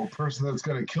 person that's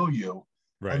going to kill you.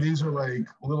 Right. And these are like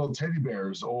little teddy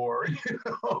bears or,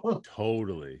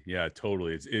 Totally. Yeah,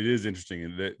 totally. It is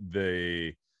interesting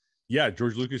that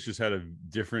George Lucas just had a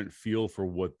different feel for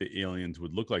what the aliens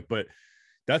would look like. But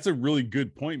that's a really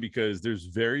good point because there's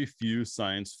very few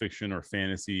science fiction or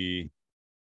fantasy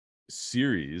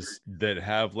series that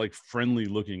have like friendly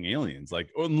looking aliens, like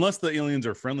unless the aliens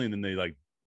are friendly and then they like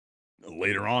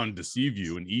later on deceive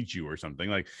you and eat you or something.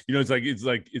 Like, that's a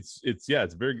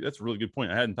really good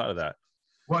point. I hadn't thought of that.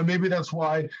 Well, maybe that's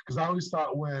why, because I always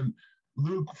thought when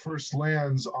Luke first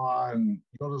lands on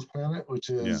Yoda's planet, which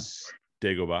is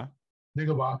Dagobah.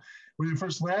 When he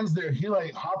first lands there, he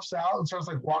like hops out and starts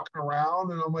like walking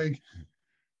around, and I'm like,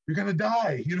 "You're gonna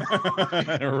die,"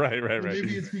 Right.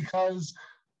 Maybe it's because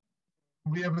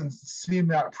we haven't seen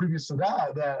that previous to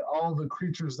that all the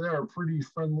creatures there are pretty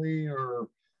friendly or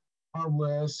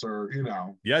harmless, or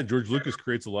George Lucas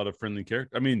creates a lot of friendly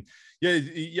characters. I mean,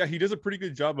 he does a pretty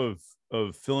good job of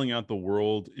filling out the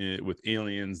world with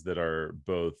aliens that are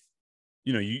both.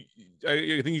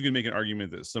 I think you can make an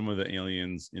argument that some of the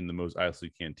aliens in the Mos Eisley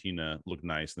Cantina look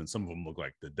nice, and then some of them look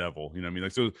like the devil. You know what I mean?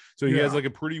 Like so he has like a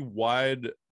pretty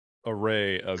wide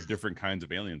array of different kinds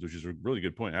of aliens, which is a really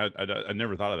good point. I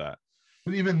never thought of that.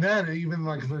 But even then, even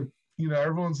like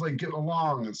everyone's like getting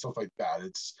along and stuff like that.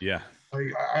 It's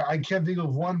like I can't think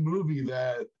of one movie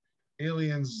that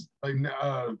aliens like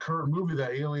current movie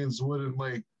that aliens wouldn't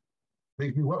like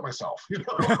make me wet myself.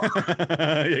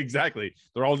 Exactly.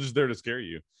 They're all just there to scare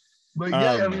you. But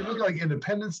I mean, look like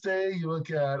Independence Day. You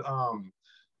look at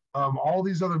all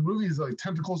these other movies like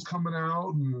Tentacles coming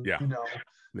out, and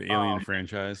the Alien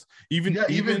franchise. Even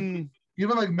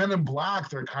like Men in Black,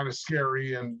 they're kind of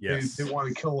scary and they want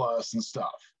to kill us and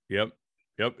stuff. Yep,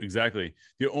 exactly.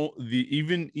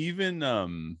 Even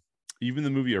the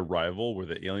movie Arrival, where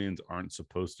the aliens aren't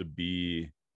supposed to be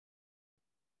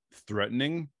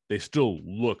threatening, they still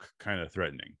look kind of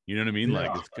threatening. You know what I mean?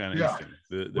 Like it's kind of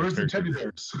interesting. Where's the teddy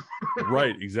bears?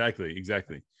 Right, exactly.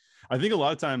 I think a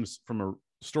lot of times from a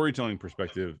storytelling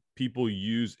perspective, people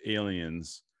use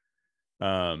aliens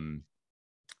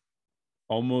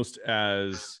almost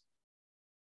as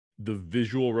the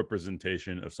visual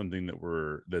representation of something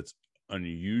that's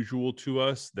unusual to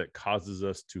us, that causes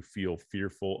us to feel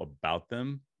fearful about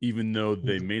them, even though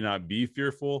they may not be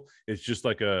fearful. It's just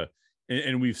like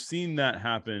and we've seen that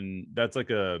happen. That's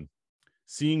like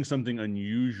seeing something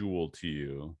unusual to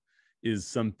you is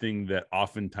something that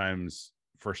oftentimes,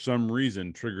 for some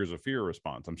reason, triggers a fear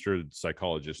response. I'm sure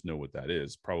psychologists know what that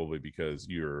is, probably because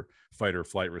your fight or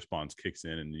flight response kicks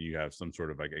in and you have some sort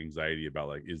of like anxiety about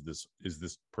like, is this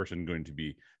person going to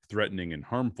be threatening and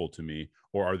harmful to me,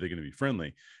 or are they going to be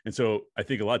friendly? And so I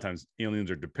think a lot of times aliens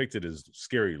are depicted as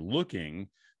scary looking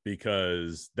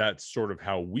because that's sort of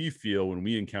how we feel when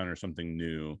we encounter something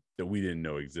new that we didn't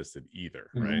know existed either,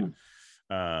 right?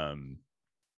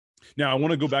 Now, I want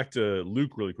to go back to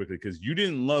Luke really quickly, because you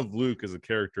didn't love Luke as a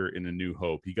character in A New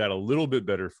Hope. He got a little bit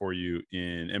better for you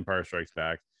in Empire Strikes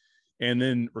Back. And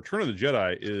then Return of the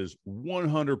Jedi is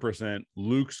 100%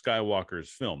 Luke Skywalker's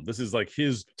film. This is like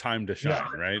his time to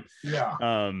shine, right?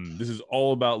 Yeah. This is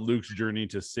all about Luke's journey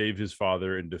to save his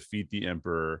father and defeat the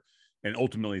Emperor and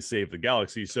ultimately save the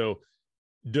galaxy. So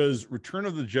does Return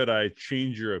of the Jedi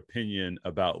change your opinion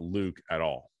about Luke at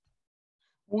all?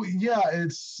 Well, yeah,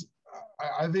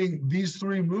 I think these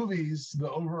three movies, the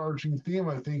overarching theme,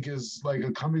 I think, is like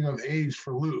a coming of age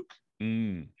for Luke.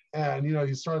 And,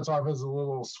 he starts off as a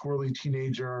little squirrely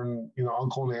teenager in,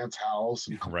 Uncle and Aunt's house.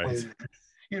 And right.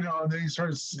 And then he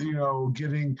starts,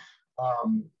 getting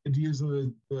ideas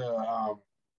of the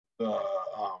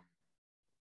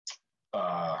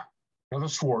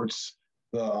Schwartz.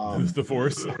 The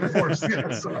Force. The Force,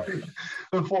 yeah, sorry.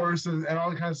 The Force and all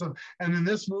that kind of stuff. And in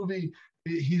this movie,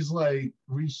 he's like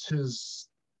reached his,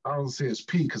 I don't want to say his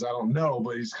peak because I don't know,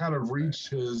 but he's kind of reached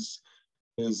his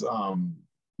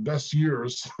best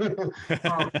years. And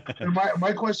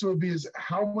my question would be is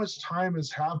how much time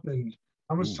has happened,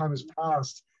 how much time has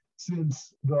passed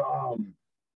since the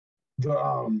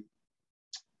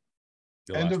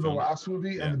end of the last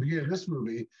movie and the beginning of this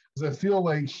movie, because I feel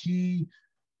like he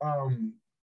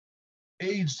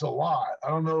aged a lot. I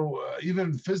don't know,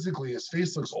 even physically his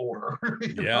face looks older.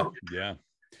 Which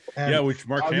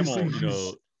Mark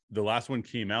Hamill, the last one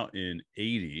came out in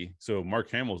 80, so Mark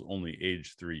Hamill's only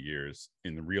aged 3 years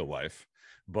in the real life.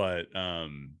 But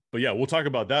yeah, we'll talk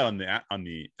about that on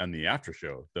the after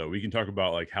show, though. We can talk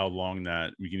about like how long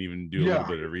that we can even do a little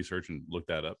bit of research and look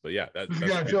that up. But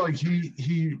I feel like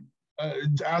he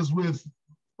as with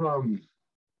from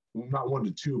not 1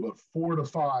 to 2 but 4 to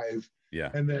 5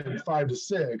 and then 5 to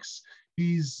 6,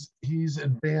 he's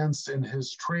advanced in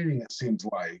his training, it seems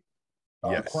like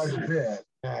quite a bit,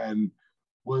 and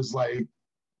was like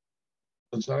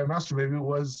the Jedi Master. Maybe it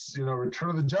was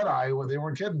Return of the Jedi when they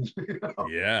weren't kidding.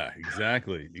 Yeah,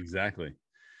 exactly.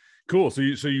 Cool. So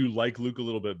you like Luke a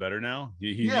little bit better now?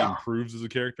 He improves as a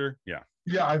character. Yeah,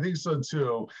 I think so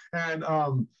too. And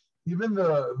even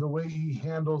the way he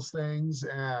handles things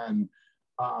and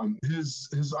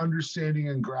his understanding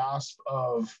and grasp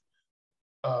of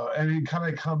and he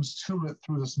kind of comes to it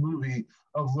through this movie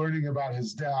of learning about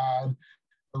his dad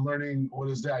and learning what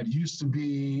his dad used to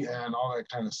be and all that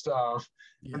kind of stuff.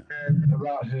 And then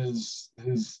about his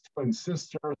twin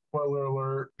sister, spoiler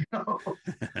alert.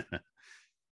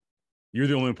 You're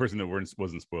the only person that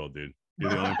wasn't spoiled, dude.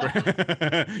 You're the only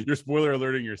person. You're spoiler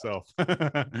alerting yourself.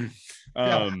 I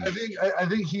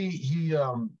think he's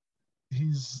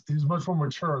much more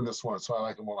mature in this one, so I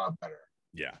like him a lot better.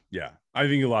 Yeah. I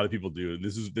think a lot of people do.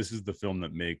 This is the film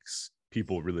that makes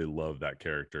people really love that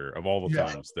character. Of all the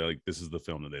films, they're like, this is the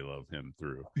film that they love him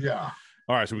through. Yeah.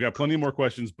 All right, so we got plenty more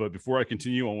questions, but before I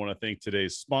continue, I want to thank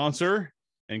today's sponsor,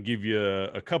 and give you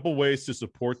a couple ways to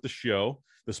support the show.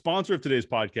 The sponsor of today's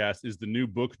podcast is the new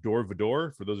book, Door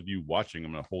Vador. For those of you watching,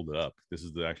 I'm going to hold it up. This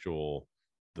is the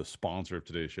sponsor of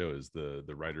today's show is the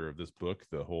writer of this book,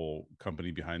 the whole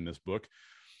company behind this book.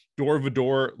 Door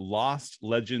Vador, Lost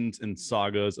Legends and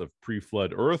Sagas of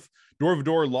Pre-Flood Earth. Door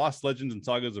Vador, Lost Legends and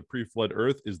Sagas of Pre-Flood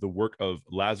Earth is the work of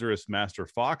Lazarus Master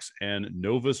Fox and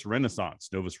Novus Renaissance.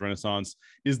 Novus Renaissance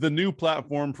is the new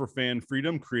platform for fan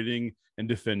freedom, creating and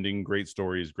defending great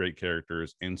stories, great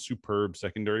characters, and superb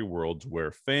secondary worlds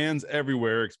where fans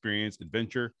everywhere experience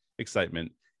adventure,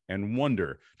 excitement, and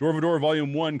wonder. Door Vador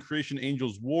Volume 1, Creation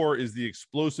Angels War, is the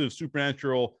explosive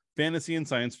supernatural fantasy and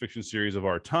science fiction series of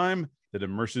our time that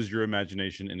immerses your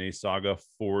imagination in a saga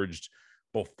forged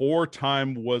before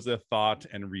time was a thought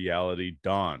and reality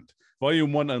dawned.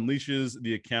 Volume 1 unleashes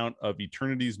the account of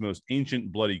eternity's most ancient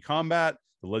bloody combat,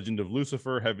 the legend of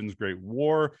Lucifer, Heaven's Great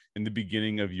War, and the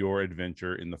beginning of your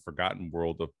adventure in the forgotten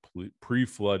world of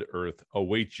pre-flood Earth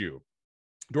awaits you.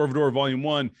 Door Vador Volume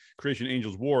 1, Creation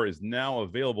Angels War, is now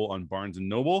available on Barnes &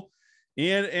 Noble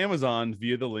and Amazon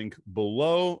via the link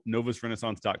below,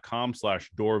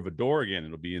 novusrenaissance.com/Door Vador. Again,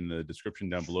 it'll be in the description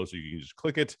down below, so you can just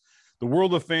click it. The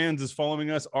world of fans is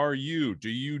following us. Are you? Do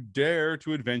you dare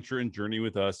to adventure and journey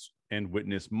with us and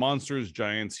witness monsters,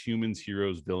 giants, humans,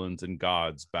 heroes, villains, and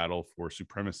gods battle for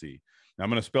supremacy? Now, I'm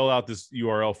going to spell out this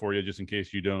URL for you just in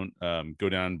case you don't go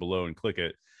down below and click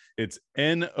it. It's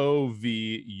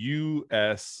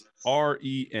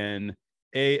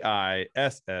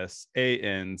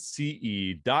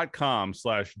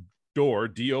NOVUSRENAISSANCE.com/door,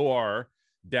 DOR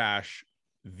dash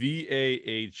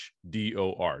VAHDOR,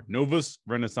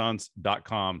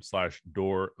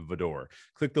 novusrenaissance.com/Door Vador.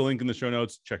 Click the link in the show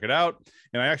notes, check it out.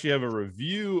 And I actually have a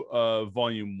review of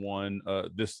Volume 1,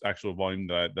 this actual volume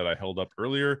that I held up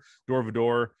earlier, Door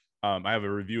Vador. I have a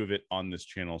review of it on this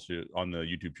channel, so on the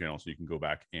YouTube channel, so you can go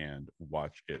back and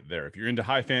watch it there. If you're into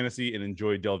high fantasy and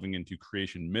enjoy delving into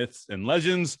creation myths and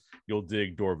legends, you'll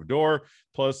dig Door Vador.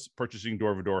 Plus, purchasing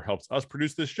Door Vador helps us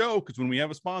produce this show, because when we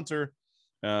have a sponsor,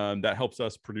 that helps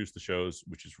us produce the shows,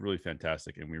 which is really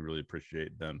fantastic, and we really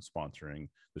appreciate them sponsoring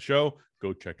the show.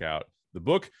 Go check out the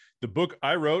book. The book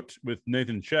I wrote with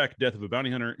Nathan Check, Death of a Bounty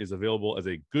Hunter, is available as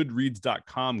a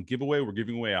Goodreads.com giveaway. We're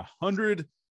giving away 100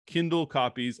 Kindle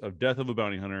copies of Death of a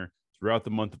Bounty Hunter throughout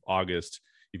the month of August.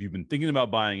 If you've been thinking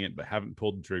about buying it but haven't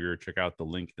pulled the trigger, check out the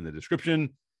link in the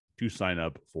description to sign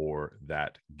up for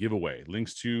that giveaway.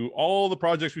 Links to all the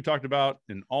projects we talked about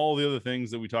and all the other things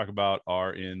that we talk about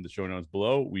are in the show notes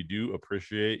below. We do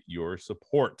appreciate your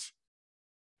support.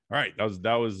 All right,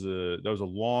 that was a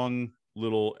long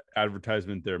little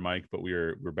advertisement there, Mike, but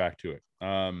we're back to it.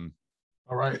 All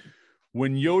right.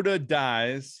 When Yoda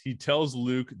dies, he tells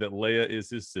Luke that Leia is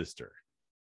his sister.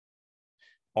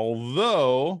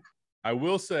 Although I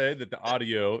will say that the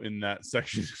audio in that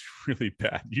section is really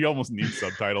bad. You almost need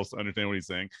subtitles to understand what he's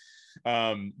saying.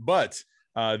 But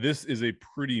this is a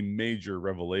pretty major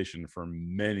revelation for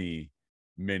many,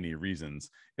 many reasons.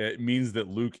 It means that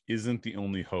Luke isn't the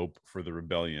only hope for the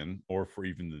rebellion or for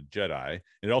even the Jedi.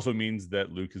 It also means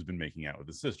that Luke has been making out with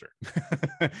his sister.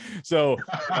 So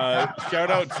shout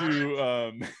out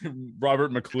to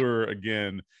Robert McClure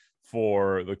again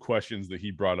for the questions that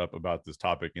he brought up about this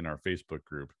topic in our Facebook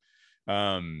group.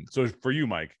 So for you,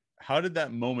 Mike, how did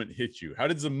that moment hit you? How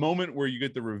did the moment where you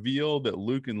get the reveal that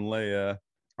Luke and Leia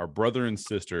are brother and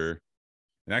sister,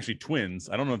 and actually twins?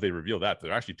 I don't know if they reveal that, but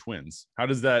they're actually twins. How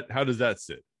does that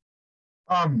sit?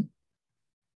 I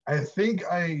think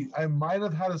I might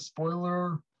have had a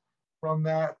spoiler from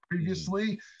that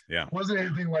previously. Yeah. It wasn't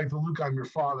anything like the Luke, I'm your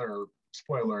father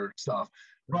spoiler stuff,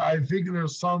 but I think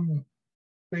there's some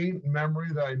faint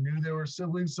memory that I knew they were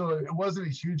siblings, so it wasn't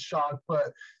a huge shock.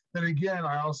 But then again,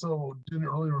 I also didn't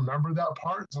really remember that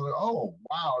part, so like, oh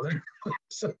wow, they're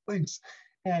siblings.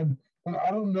 And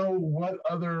I don't know what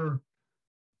other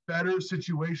better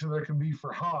situation there can be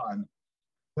for Han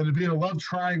than to be in a love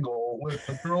triangle with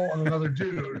a girl and another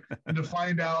dude, and to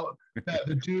find out that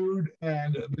the dude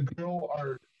and the girl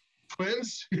are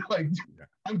twins. You're like,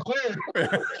 I'm cleared.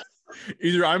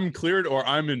 Either I'm cleared or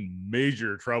I'm in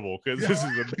major trouble, because this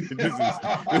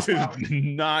is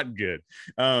not good.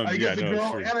 I get the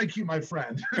girl and I keep my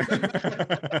friend.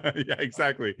 Yeah,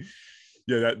 exactly.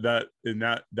 Yeah,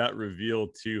 that reveal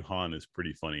to Han is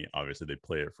pretty funny. Obviously, they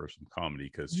play it for some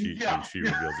comedy, because when she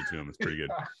reveals it to him, it's pretty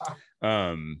good.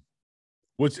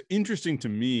 What's interesting to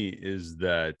me is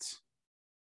that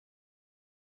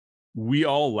we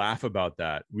all laugh about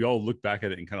that. We all look back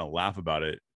at it and kind of laugh about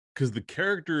it, because the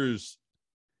characters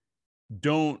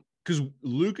don't. Because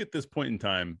Luke at this point in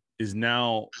time is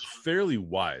now fairly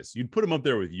wise. You'd put him up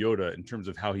there with Yoda in terms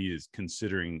of how he is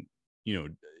considering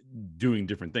doing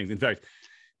different things. In fact,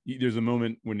 there's a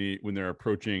moment when they're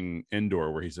approaching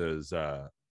Endor where he says,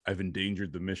 I've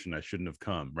endangered the mission. I shouldn't have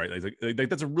come. Right. Like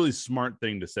that's a really smart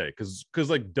thing to say. Cause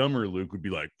like dumber Luke would be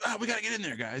like, we got to get in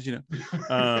there, guys,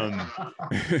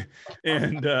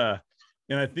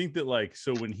 and I think that like,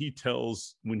 so when he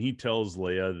tells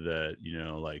Leia that,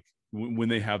 like when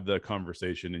they have the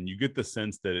conversation and you get the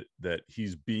sense that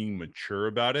he's being mature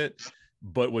about it.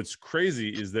 But what's crazy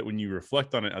is that when you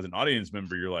reflect on it as an audience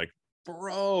member, you're like,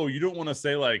 bro, you don't want to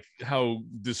say like how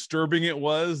disturbing it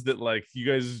was that like you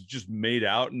guys just made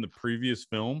out in the previous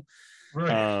film.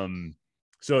 Right.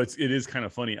 So it is kind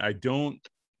of funny. I'm willing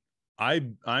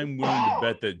to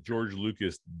bet that George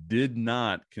Lucas did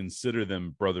not consider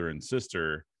them brother and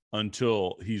sister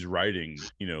until he's writing,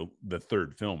 the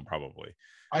third film, probably.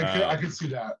 I could see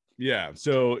that. Yeah.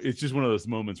 So it's just one of those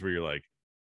moments where you're like,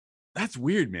 that's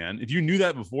weird, man. If you knew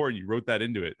that before and you wrote that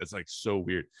into it, that's like so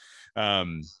weird.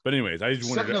 But anyways, I just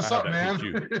wanted to have that man.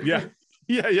 You.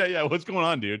 Yeah. What's going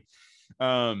on, dude?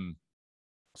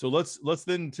 So let's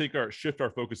then shift our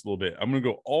focus a little bit. I'm going to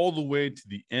go all the way to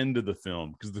the end of the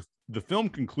film because the film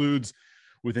concludes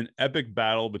with an epic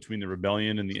battle between the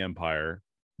rebellion and the Empire,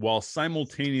 while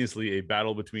simultaneously a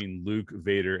battle between Luke,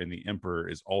 Vader, and the Emperor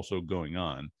is also going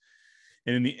on.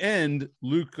 And in the end,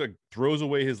 Luke throws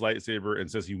away his lightsaber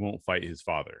and says he won't fight his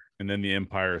father. And then the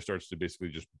Empire starts to basically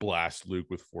just blast Luke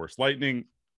with Force lightning.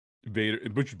 Vader,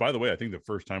 which, by the way, I think the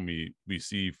first time we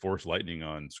see Force lightning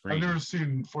on screen. I've never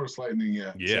seen Force lightning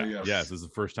yet. Yeah, so yes. This is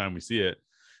the first time we see it.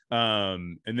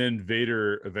 And then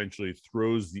Vader eventually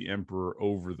throws the Emperor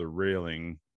over the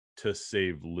railing to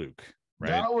save Luke.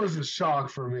 Right. That was a shock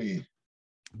for me.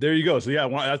 There you go. So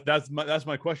yeah, that's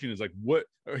my question. Is like, what?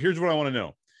 Here's what I want to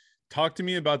know. Talk to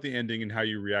me about the ending and how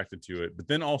you reacted to it, but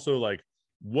then also like,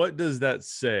 what does that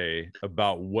say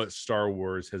about what Star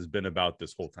Wars has been about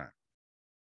this whole time?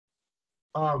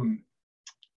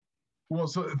 Well,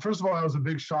 so first of all, that was a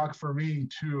big shock for me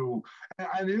too.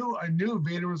 I knew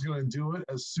Vader was going to do it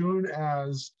as soon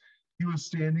as he was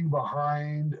standing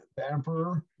behind the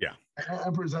Emperor. Yeah.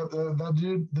 Emperor, is that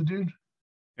the dude?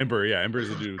 Emperor, yeah. Emperor's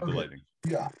the dude with the lightning.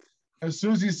 Yeah. As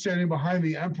soon as he's standing behind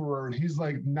the Emperor and he's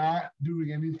like not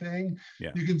doing anything,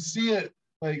 you can see it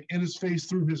like in his face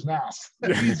through his mask.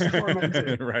 He's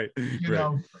tormented, right.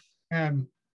 know. And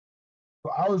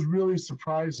I was really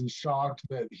surprised and shocked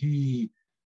that he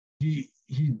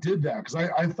did that because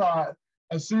I thought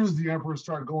as soon as the Emperor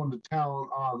started going to town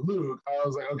on Luke, I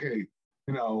was like, okay,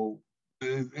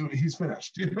 he's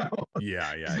finished.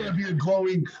 Yeah. He's gonna be a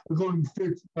glowing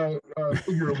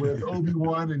figure with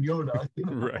Obi-Wan and Yoda.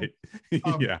 Right.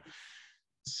 Yeah.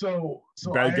 So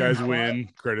bad guys win.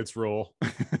 Credits roll.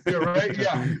 Yeah. Right.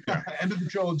 Yeah. End of the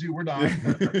trilogy. We're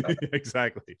done.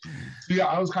 Exactly. So yeah,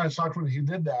 I was kind of shocked when he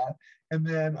did that, and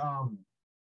then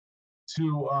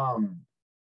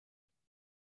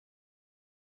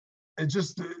it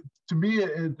just to me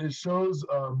it shows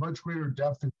a much greater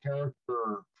depth of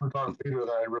character for Darth Vader than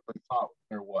I really thought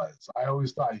there was. I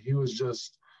always thought he was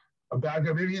just a bad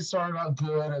guy. Maybe he started out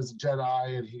good as a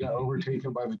Jedi and he got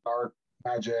overtaken by the dark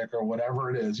magic or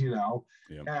whatever it is,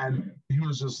 and he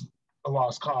was just a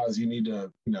lost cause. You need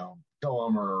to, kill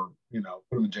him or,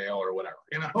 put him in jail or whatever,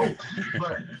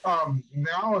 But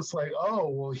now it's like, oh,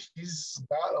 well, he's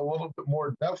got a little bit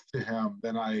more depth to him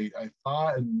than I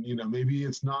thought. And, maybe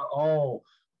it's not all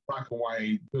black and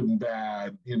white, good and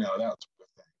bad, that sort of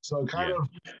thing. So kind of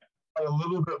a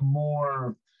little bit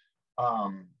more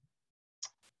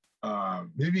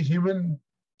maybe human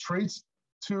traits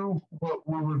to what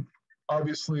we would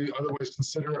obviously otherwise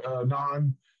consider a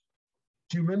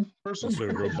non-human person. So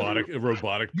a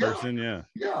robotic person, yeah.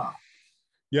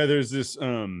 There's this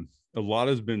a lot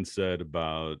has been said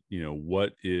about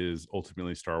what is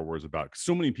ultimately Star Wars about, 'cause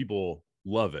so many people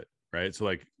love it, right? So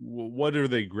like, what are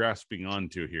they grasping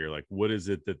onto here? Like, what is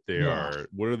it that they are,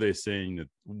 what are they saying, that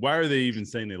why are they even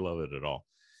saying they love it at all?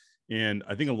 And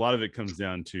I think a lot of it comes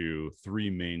down to three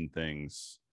main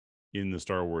things in the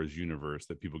Star Wars universe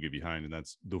that people get behind. And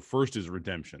that's, the first is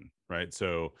redemption, right?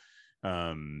 So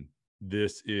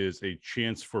this is a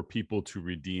chance for people to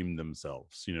redeem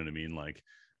themselves. You know what I mean? Like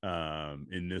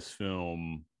in this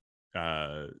film,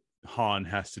 Han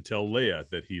has to tell Leia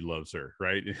that he loves her,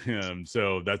 right?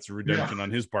 So that's redemption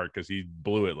on his part because he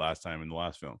blew it last time in the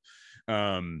last film.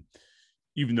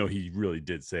 Even though he really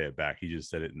did say it back, he just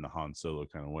said it in the Han Solo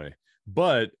kind of way.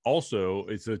 But also,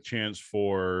 it's a chance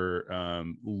for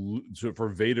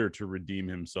Vader to redeem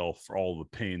himself for all the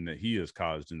pain that he has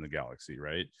caused in the galaxy,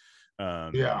 right?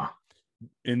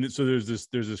 And so there's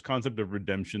this concept of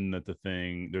redemption that's a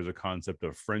thing. There's a concept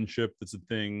of friendship that's a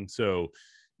thing. So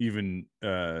even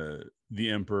the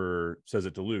Emperor says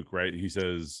it to Luke, right? He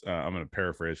says, I'm going to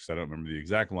paraphrase because I don't remember the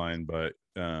exact line, but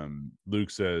Luke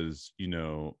says, you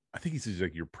know, I think he says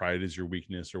like your pride is your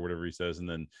weakness or whatever he says, and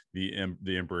then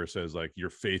the Emperor says like your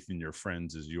faith in your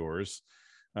friends is yours.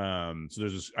 So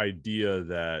there's this idea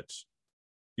that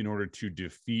in order to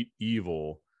defeat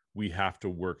evil, we have to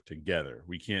work together.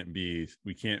 We can't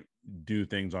do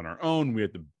things on our own. We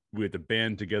have to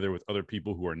band together with other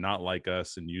people who are not like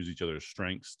us and use each other's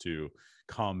strengths to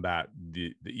combat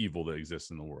the evil that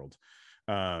exists in the world.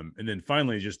 And then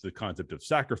finally, just the concept of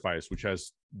sacrifice, which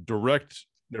has direct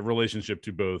relationship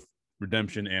to both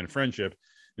redemption and friendship,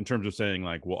 in terms of saying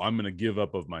like, well, I'm going to give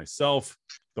up of myself.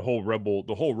 The whole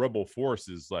rebel force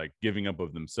is like giving up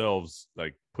of themselves,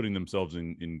 like putting themselves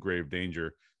in grave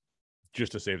danger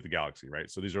just to save the galaxy,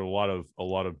 right? So these are a lot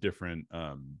of different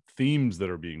themes that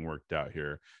are being worked out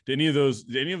here. Did any of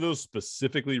those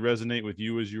specifically resonate with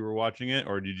you as you were watching it,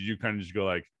 or did you kind of just go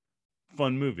like,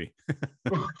 fun movie?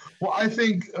 Well, I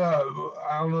think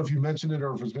I don't know if you mentioned it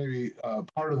or if it's maybe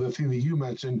part of the theme that you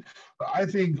mentioned, but I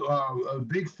think a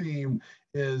big theme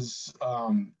is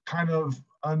kind of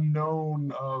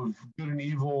unknown of good and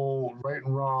evil, right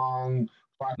and wrong,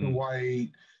 black and white.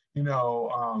 You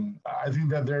know, I think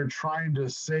that they're trying to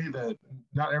say that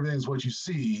not everything is what you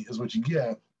see is what you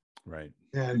get. Right.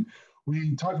 And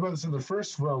we talked about this in the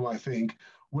first film, I think,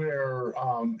 where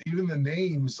even the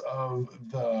names of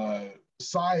the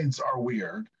sides are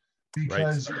weird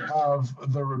because you have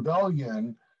the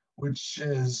rebellion, which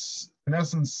is in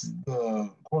essence the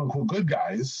quote unquote good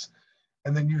guys,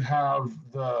 and then you have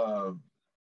I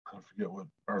forget what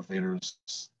Darth Vader's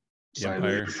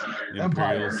Empire.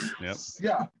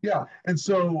 Yep. Yeah. And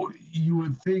so you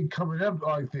would think coming up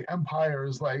like the Empire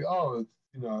is like, oh,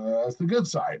 you know, that's the good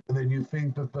side, and then you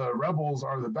think that the rebels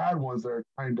are the bad ones that are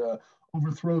trying to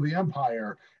overthrow the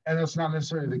Empire, and that's not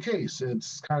necessarily the case.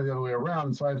 It's kind of the other way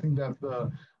around. So I think that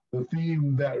the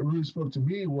theme that really spoke to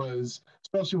me was,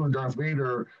 especially when Darth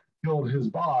Vader killed his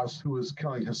boss, who was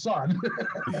killing his son.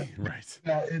 Right.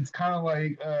 It's kind of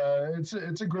like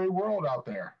it's a great world out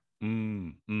there.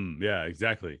 Yeah,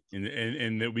 exactly.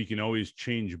 And that we can always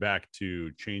change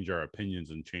our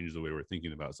opinions and change the way we're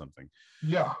thinking about something.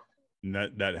 Yeah. And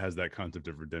that has that concept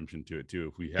of redemption to it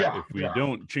too. If we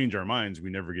don't change our minds,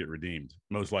 we never get redeemed,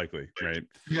 most likely, right?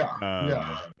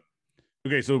 Yeah.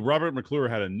 Okay, so Robert McClure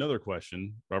had another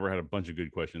question. Robert had a bunch of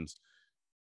good questions.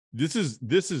 This is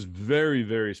very,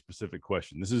 very specific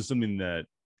question. This is something that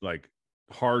like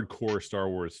hardcore Star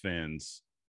Wars fans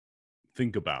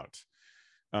think about.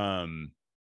 And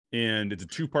it's a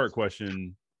two-part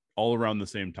question all around the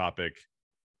same topic.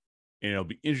 And it'll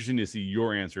be interesting to see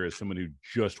your answer as someone who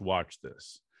just watched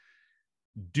this.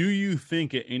 Do you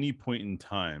think at any point in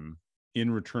time in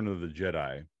Return of the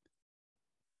Jedi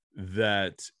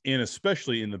that, and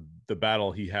especially in the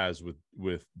battle he has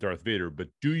with Darth Vader, but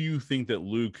do you think that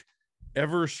Luke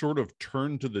ever sort of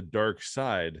turned to the dark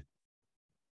side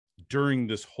during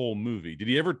this whole movie? Did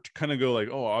he ever kind of go like,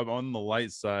 oh, I'm on the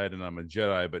light side and I'm a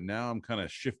Jedi, but now I'm kind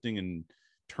of shifting and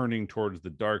turning towards the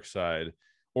dark side?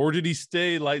 Or did he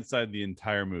stay light side the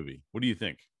entire movie? What do you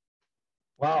think?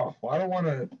 Wow. Well, I don't want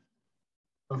to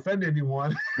offend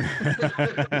anyone.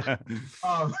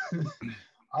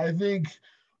 I think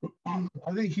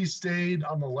he stayed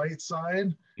on the light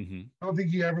side. Mm-hmm. I don't think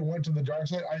he ever went to the dark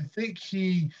side. I think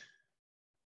he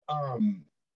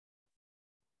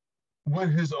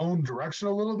went his own direction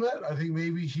a little bit. I think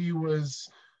maybe he was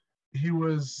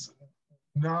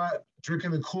not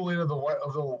drinking the Kool-Aid of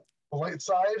the light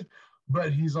side,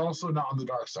 but he's also not on the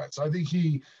dark side. So I think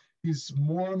he's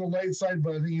more on the light side,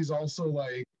 but I think he's also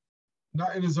like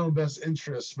not in his own best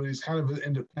interest, but he's kind of an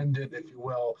independent, if you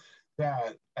will,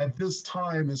 that at this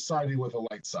time is siding with the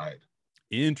light side.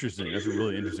 Interesting. That's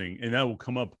really interesting. And that will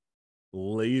come up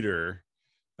later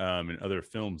in other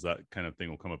films. That kind of thing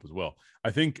will come up as well.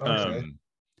 I think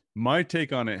my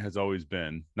take on it has always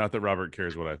been, not that Robert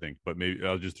cares what I think, but maybe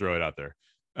I'll just throw it out there.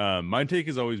 My take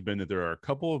has always been that there are a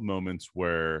couple of moments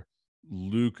where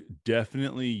Luke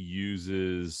definitely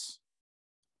uses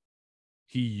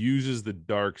the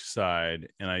dark side,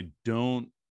 and I don't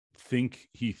think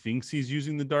he thinks he's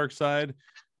using the dark side,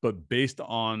 but based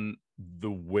on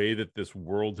the way that this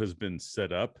world has been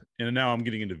set up, and now I'm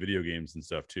getting into video games and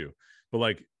stuff too, but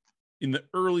like in the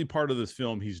early part of this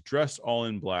film, he's dressed all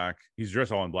in black in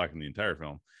the entire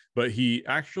film, but he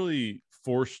actually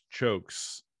force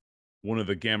chokes one of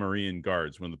the Gamorrean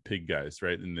guards, one of the pig guys,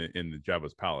 right, in the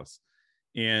Jabba's palace.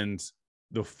 And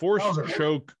the force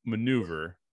choke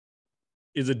maneuver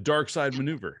is a dark side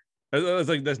maneuver.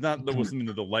 That's not something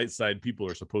that the light side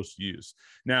people are supposed to use.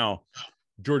 Now,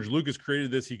 George Lucas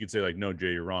created this, he could say like, no,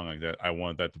 Jay, you're wrong. Like that, I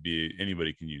want that to be,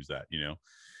 anybody can use that,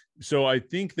 So I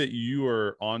think that you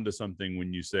are onto something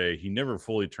when you say he never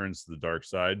fully turns to the dark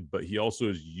side, but he also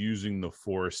is using the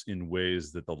Force in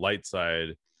ways that the light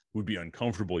side would be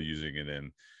uncomfortable using it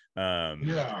in.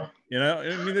 Yeah.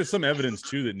 I mean, there's some evidence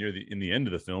too that in the end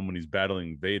of the film, when he's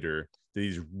battling Vader, that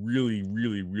he's really,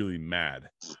 really, really mad.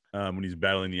 When he's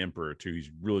battling the Emperor too, he's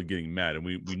really getting mad, and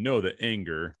we know that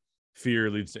fear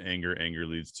leads to anger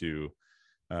leads to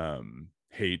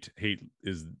hate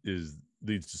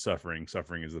leads to suffering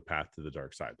is the path to the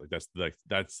dark side.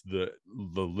 That's the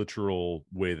literal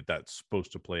way that that's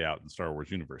supposed to play out in the Star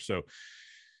Wars universe. So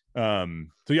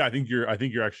yeah, I think you're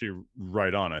actually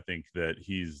right on. I think that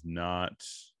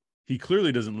he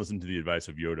clearly doesn't listen to the advice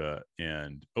of Yoda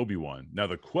and Obi-Wan. Now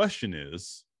the question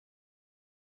is,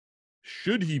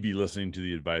 should he be listening to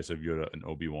the advice of Yoda and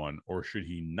Obi-Wan, or should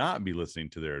he not be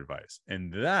listening to their advice?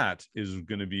 And that is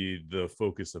going to be the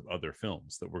focus of other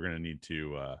films that we're going to need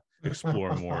to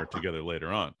explore more together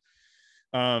later on.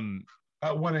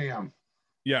 At 1 a.m.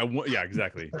 Yeah,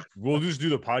 exactly. We'll just do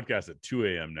the podcast at 2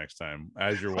 a.m. next time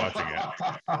as you're watching it.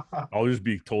 I'll just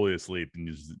be totally asleep, and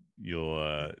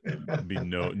you'll be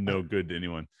no good to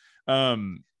anyone.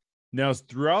 Now,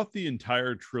 throughout the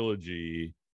entire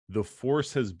trilogy, the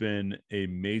Force has been a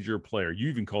major player. You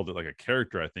even called it like a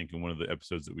character, I think, in one of the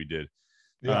episodes that we did.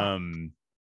 Yeah. And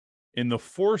the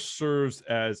Force serves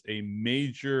as a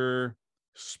major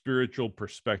spiritual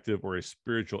perspective or a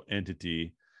spiritual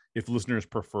entity. If listeners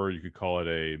prefer, you could call it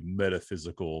a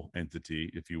metaphysical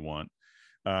entity if you want.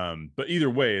 But either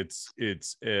way,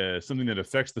 it's something that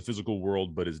affects the physical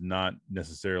world, but is not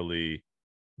necessarily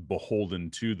beholden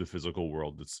to the physical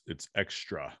world. It's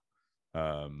extra.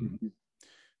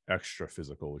 Extra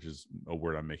physical, which is a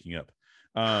word I'm making up.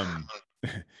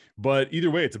 But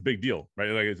either way, it's a big deal, right?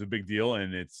 Like, it's a big deal,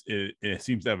 and it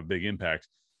seems to have a big impact.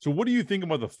 So what do you think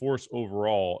about the Force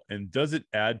overall, and does it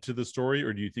add to the story,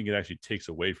 or do you think it actually takes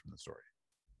away from the story?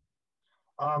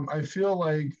 I feel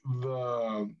like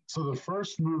the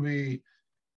first movie,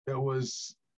 it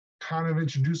was kind of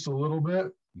introduced a little bit.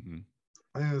 Mm-hmm.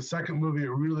 I think the second movie, it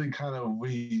really kind of,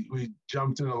 we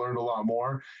jumped in and learned a lot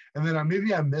more. And then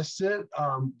maybe I missed it.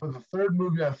 But the third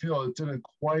movie, I feel it didn't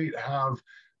quite have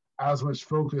as much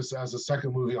focus as the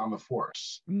second movie on the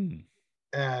Force. Mm.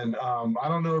 And I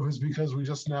don't know if it's because we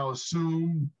just now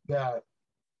assume that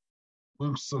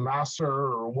Luke's the master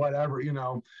or whatever,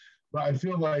 but I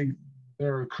feel like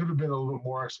there could have been a little bit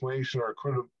more explanation, or it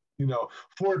could have,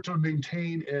 for it to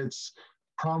maintain its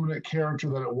prominent character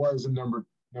that it was in number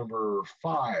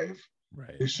 5.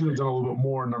 Right. They should have done a little bit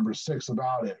more in number 6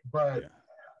 about it, but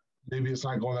maybe it's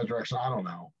not going that direction. I don't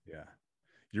know. Yeah.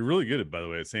 You're really good at, by the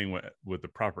way, at saying what the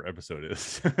proper episode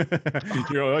is.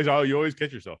 you always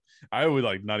catch yourself. I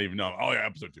would not even know. Oh yeah,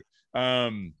 episode 2.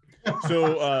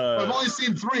 So I've only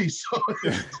seen 3, so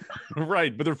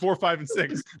right, but they're 4, 5, and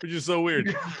 6, which is so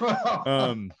weird.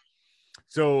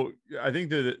 So I think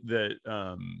that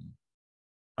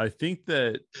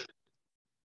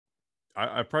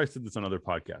I've probably said this on other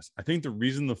podcasts. I think the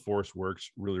reason the Force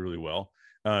works really, really well.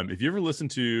 If you ever listen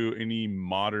to any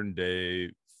modern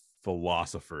day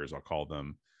philosophers, I'll call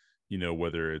them,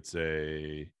 whether it's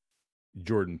a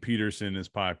Jordan Peterson is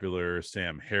popular,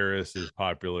 Sam Harris is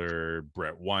popular,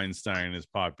 Brett Weinstein is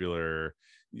popular,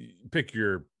 pick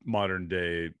your modern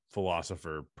day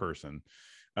philosopher person.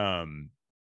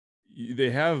 They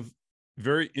have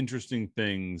very interesting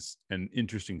things and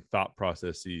interesting thought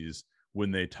processes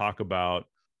when they talk about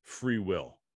free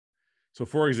will. So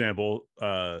for example,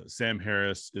 Sam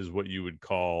Harris is what you would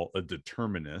call a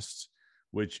determinist,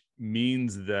 which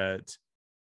means that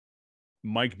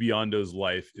Mike Biondo's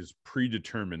life is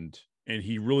predetermined, and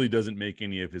he really doesn't make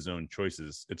any of his own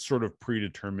choices. It's sort of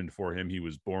predetermined for him. He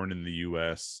was born in the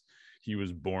US. He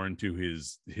was born to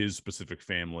his specific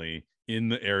family in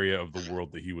the area of the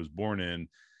world that he was born in.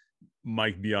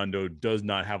 Mike Biondo does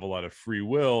not have a lot of free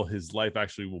will. His life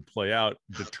actually will play out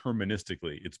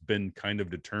deterministically. It's been kind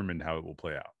of determined how it will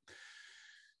play out.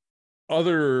 On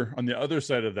the other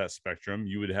side of that spectrum,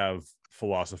 you would have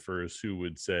philosophers who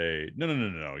would say,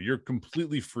 no, you're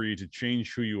completely free to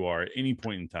change who you are at any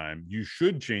point in time. You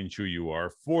should change who you are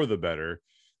for the better.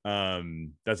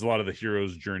 That's a lot of the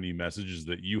hero's journey messages,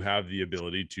 that you have the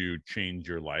ability to change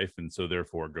your life, and so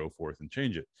therefore go forth and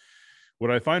change it.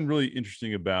 What I find really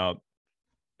interesting about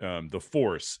the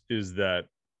Force is that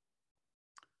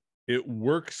it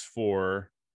works for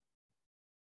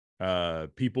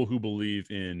people who believe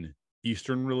in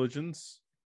Eastern religions.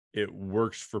 It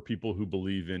works for people who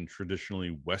believe in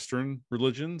traditionally Western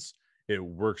religions, It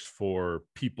works for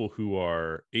people who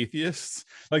are atheists.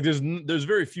 Like there's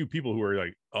very few people who are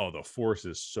like, oh, the Force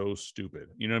is so stupid.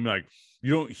 You know what I mean? Like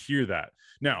you don't hear that.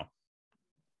 Now,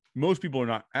 most people are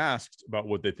not asked about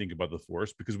what they think about the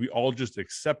Force because we all just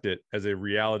accept it as a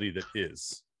reality that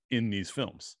is in these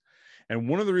films. And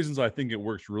one of the reasons I think it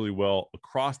works really well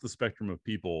across the spectrum of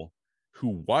people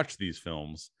who watch these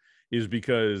films is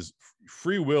because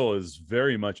free will is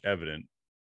very much evident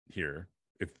here.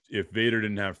 If Vader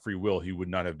didn't have free will, he would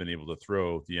not have been able to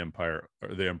throw the Emperor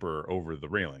over the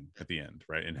railing at the end,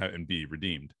 right, and be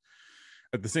redeemed.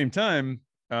 At the same time,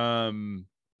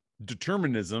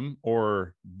 determinism,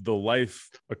 or the life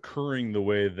occurring the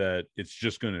way that it's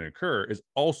just going to occur, is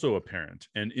also apparent.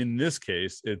 And in this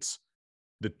case, it's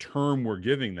the term we're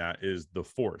giving that is the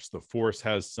Force. The Force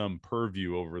has some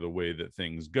purview over the way that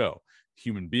things go.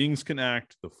 Human beings can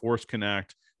act, the Force can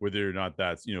act, whether or not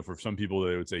that's, you know, for some people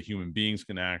they would say human beings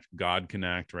can act, God can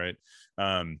act, right?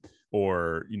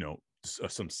 Or, you know,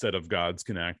 some set of gods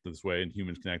can act this way and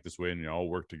humans can act this way, and they all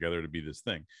work together to be this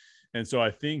thing. And so I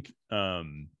think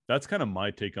that's kind of my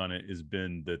take on it, has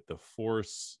been that the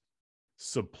Force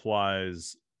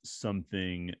supplies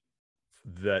something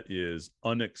that is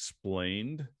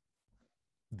unexplained,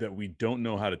 that we don't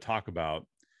know how to talk about,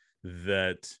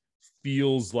 that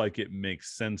feels like it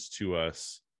makes sense to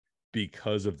us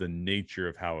because of the nature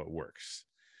of how it works.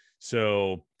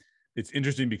 So it's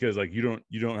interesting because like you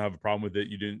don't have a problem with it.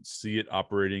 You didn't see it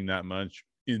operating that much.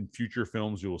 In future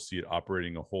films, you will see it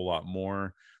operating a whole lot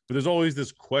more. But there's always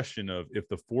this question of, if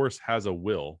the Force has a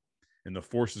will, and the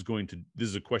Force is going to, this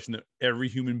is a question that every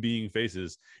human being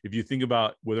faces. If you think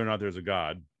about whether or not there's a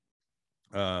God,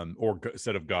 or a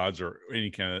set of gods, or any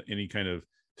kind of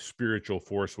spiritual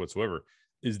force whatsoever,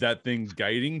 is that thing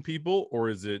guiding people, or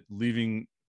is it leaving?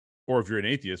 Or if you're an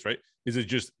atheist, right, is it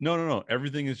just no,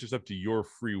 everything is just up to your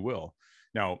free will?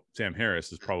 Now, Sam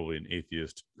Harris is probably an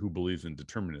atheist who believes in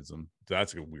determinism. So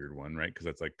that's a weird one, right? Because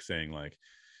that's like saying like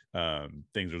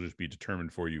things will just be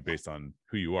determined for you based on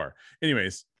who you are.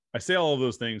 Anyways, I say all of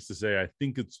those things to say I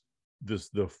think it's this: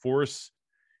 the Force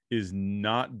is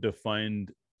not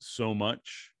defined so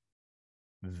much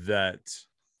that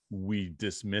we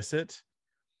dismiss it,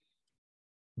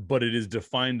 but it is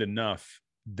defined enough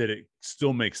that it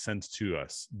still makes sense to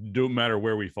us, no matter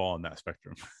where we fall on that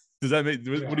spectrum. Does that make?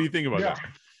 Yeah. What do you think about that?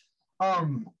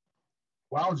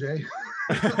 Wow, Jay.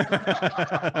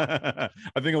 I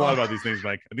think a lot about these things,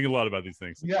 Mike. I think a lot about these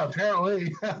things. Yeah,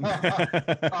 apparently.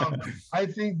 I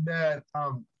think that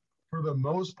for the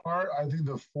most part, I think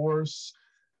the Force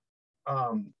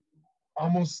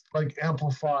almost like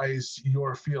amplifies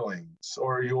your feelings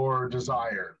or your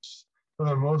desires for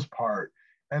the most part.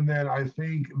 And then I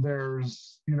think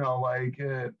there's, you know, like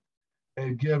it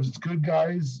gives good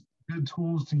guys good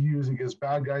tools to use, it gives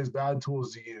bad guys bad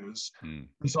tools to use. And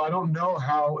so I don't know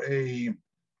how a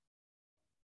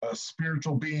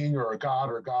spiritual being or a god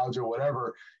or gods or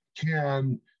whatever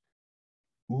can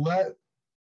let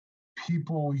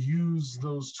people use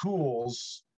those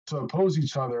tools to oppose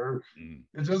each other.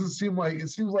 It doesn't seem like, it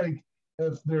seems like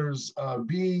if there's a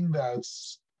being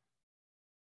that's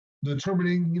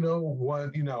determining, you know,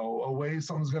 what, you know, a way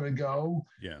something's going to go,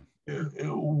 it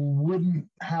wouldn't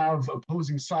have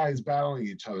opposing sides battling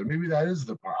each other. Maybe that is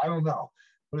the part, I don't know,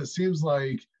 but it seems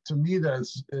like to me that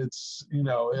it's you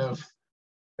know,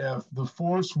 if the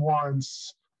Force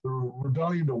wants the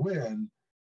rebellion to win,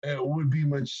 it would be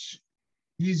much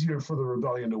easier for the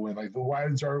rebellion to win. Like, why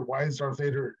is Darth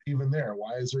Vader even there?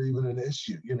 Why is there even an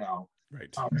issue? You know,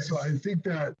 right? So I think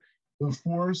that the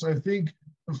Force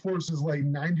is like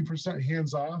 90%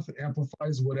 hands off. It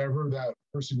amplifies whatever that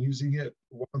person using it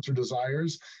wants or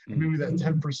desires. And maybe that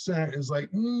 10% is like,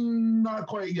 not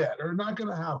quite yet, or not going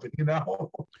to happen. You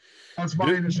know, that's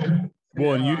my initial.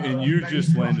 Well, and you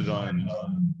just landed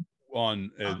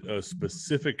on a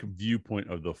specific viewpoint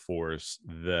of the Force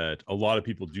that a lot of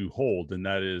people do hold, and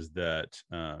that is that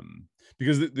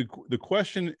because the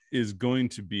question is going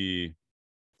to be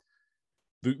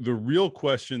the real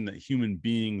question that human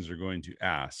beings are going to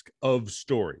ask of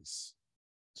stories,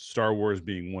 Star Wars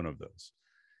being one of those.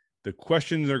 The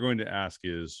question they're going to ask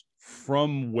is,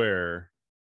 from where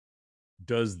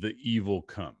does the evil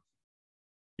come?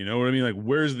 You know what I mean? Like,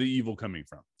 where's the evil coming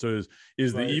from? So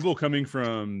is the evil coming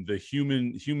from the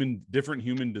different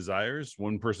human desires?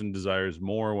 One person desires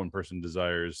more, one person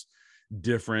desires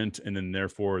different, and then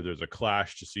therefore there's a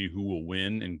clash to see who will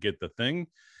win and get the thing.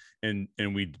 And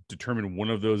we determine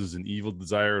one of those is an evil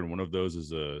desire and one of those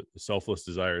is a selfless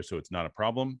desire, so it's not a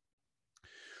problem.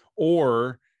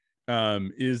 Or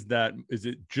is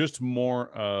it just more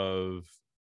of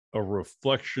a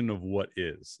reflection of what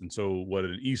is. And so what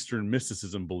an Eastern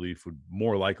mysticism belief would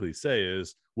more likely say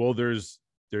is, well, there's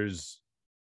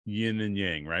yin and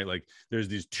yang, right? Like there's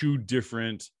these two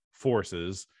different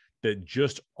forces that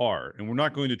just are, and we're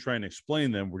not going to try and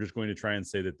explain them. We're just going to try and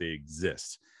say that they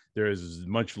exist. There is as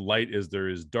much light as there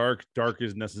is dark. Dark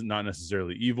is not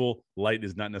necessarily evil. Light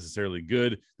is not necessarily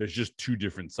good. There's just two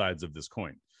different sides of this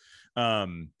coin.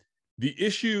 The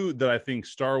issue that I think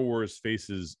Star Wars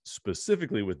faces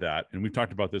specifically with that, and we've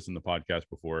talked about this in the podcast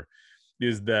before,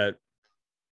 is that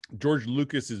George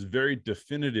Lucas is very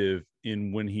definitive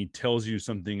in when he tells you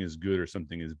something is good or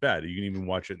something is bad. You can even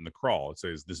watch it in The Crawl. It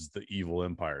says this is the evil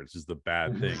empire. This is the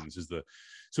bad thing. This is the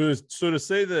so to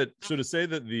say that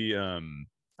the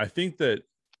I think that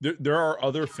there are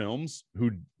other films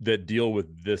that deal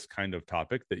with this kind of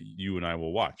topic that you and I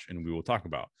will watch and we will talk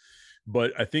about.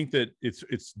 But I think that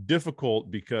it's difficult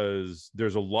because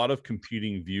there's a lot of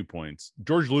competing viewpoints.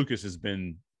 George Lucas has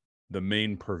been the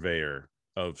main purveyor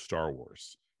of Star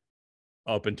Wars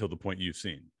up until the point you've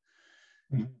seen.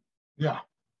 Yeah.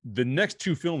 The next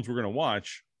two films we're going to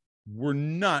watch were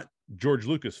not George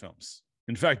Lucas films.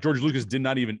 In fact, George Lucas did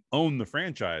not even own the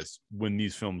franchise when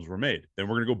these films were made. Then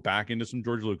we're going to go back into some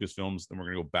George Lucas films. Then we're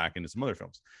going to go back into some other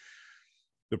films.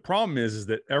 The problem is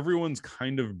that everyone's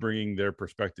kind of bringing their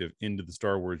perspective into the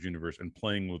Star Wars universe and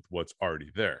playing with what's already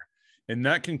there. And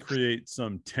that can create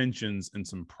some tensions and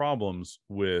some problems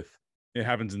with, it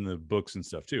happens in the books and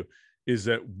stuff too, is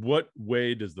that what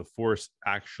way does the Force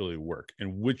actually work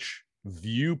and which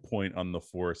viewpoint on the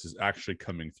Force is actually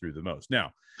coming through the most.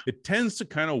 Now, it tends to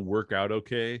kind of work out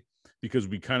okay because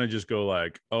we kind of just go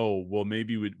like, oh, well,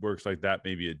 maybe it works like that,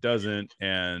 maybe it doesn't.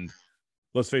 And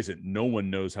let's face it, no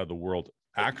one knows how the world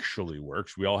actually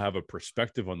works. We all have a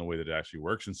perspective on the way that it actually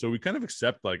works. And so we kind of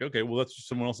accept like, okay, well, that's just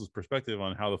someone else's perspective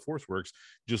on how the Force works,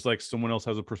 just like someone else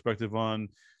has a perspective on,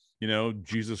 you know,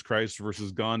 Jesus Christ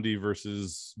versus Gandhi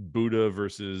versus Buddha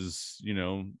versus, you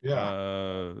know,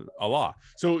 Allah.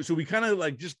 So we kind of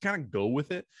like just kind of go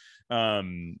with it.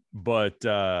 But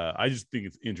I just think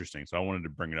it's interesting. So I wanted to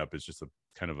bring it up as just a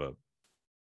kind of a,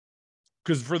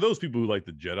 because for those people who like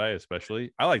the Jedi,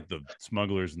 especially, I like the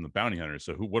smugglers and the bounty hunters.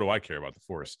 So what do I care about the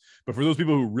Force? But for those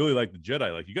people who really like the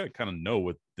Jedi, like you got to kind of know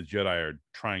what the Jedi are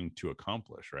trying to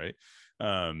accomplish, right?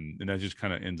 And that just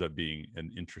kind of ends up being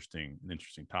an interesting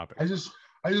topic. I just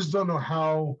don't know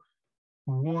how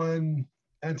one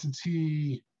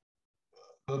entity,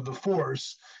 the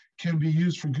Force, can be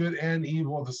used for good and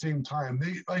evil at the same time.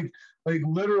 They like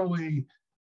literally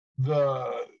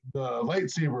the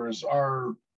lightsabers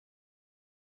are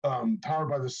powered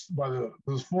by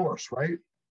the Force, right?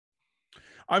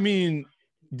 I mean,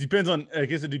 I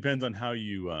guess it depends on how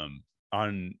you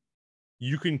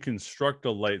you can construct a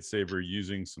lightsaber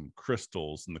using some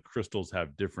crystals, and the crystals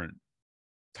have different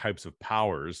types of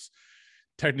powers.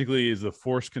 Technically, is the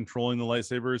Force controlling the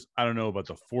lightsabers? I don't know about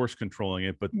the Force controlling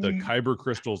it, but the kyber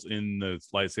crystals in the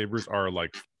lightsabers are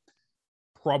like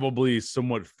probably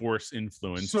somewhat Force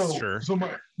influenced. Sure. So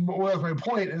my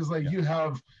point is like you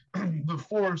have the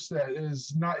Force that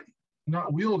is not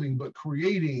wielding but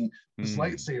creating this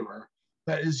lightsaber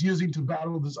that is using to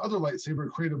battle this other lightsaber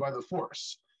created by the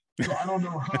Force. So I don't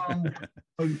know how,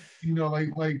 like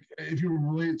if you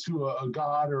relate to a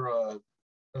god or a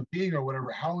being or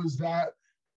whatever, how is that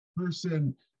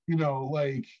person,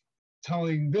 like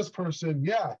telling this person,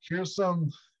 yeah, here's some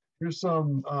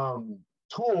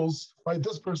tools, fight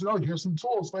this person. Oh, here's some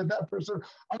tools, fight that person.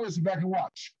 I'm gonna sit back and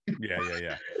watch.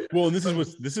 Yeah. Well, and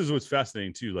this is what's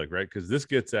fascinating too, like, right? Because this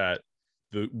gets at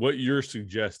what you're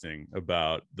suggesting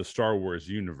about the Star Wars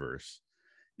universe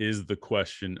is the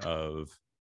question of,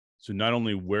 so not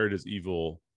only where does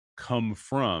evil come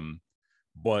from,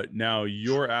 but now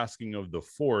you're asking of the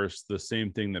Force the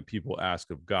same thing that people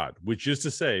ask of God, which is to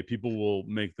say, people will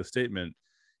make the statement,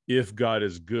 if God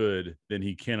is good, then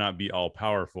he cannot be all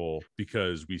powerful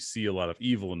because we see a lot of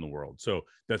evil in the world. So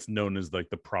that's known as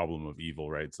like the problem of evil,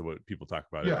 right? So what people talk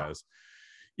about it as.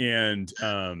 And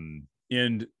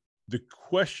the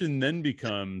question then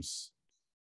becomes,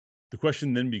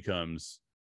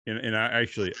 and I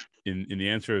actually, in the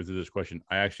answer to this question,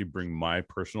 I actually bring my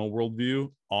personal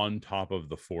worldview on top of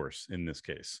the Force in this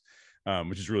case,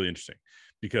 which is really interesting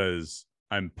because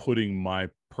I'm putting my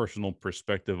personal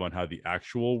perspective on how the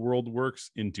actual world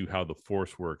works into how the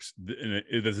Force works. And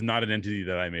it is not an entity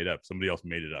that I made up. Somebody else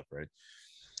made it up, right?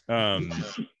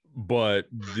 But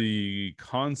the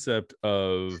concept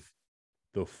of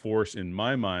the Force in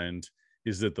my mind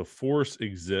is that the Force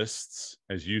exists,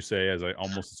 as you say, as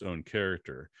almost its own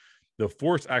character. The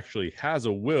Force actually has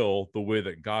a will the way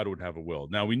that God would have a will.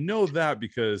 Now, we know that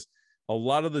because a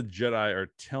lot of the Jedi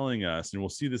are telling us, and we'll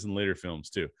see this in later films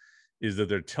too, is that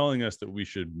they're telling us that we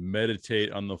should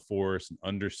meditate on the Force and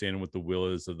understand what the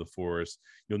will is of the Force.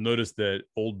 You'll notice that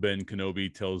old Ben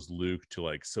Kenobi tells Luke to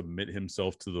like submit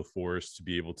himself to the Force to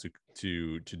be able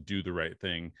to do the right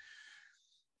thing.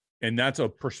 And that's a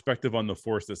perspective on the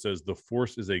Force that says the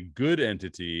Force is a good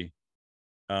entity.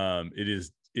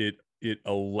 It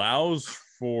allows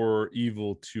for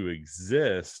evil to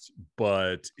exist,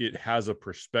 but it has a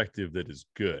perspective that is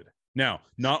good. Now,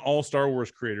 not all Star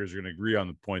Wars creators are going to agree on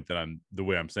the point that the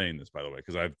way I'm saying this, by the way,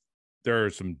 because there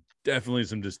are definitely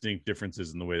some distinct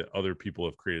differences in the way that other people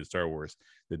have created Star Wars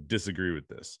that disagree with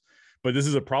this. But this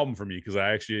is a problem for me because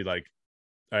I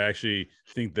actually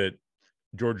think that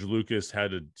George Lucas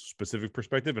had a specific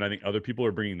perspective, and I think other people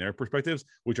are bringing their perspectives,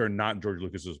 which are not George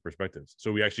Lucas's perspectives.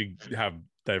 So we actually have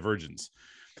divergence.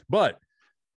 But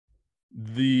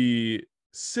the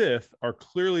Sith are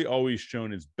clearly always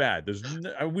shown as bad.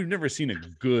 We've never seen a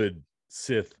good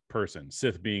Sith person,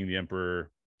 Sith being the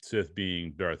Emperor, Sith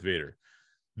being Darth Vader.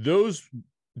 Those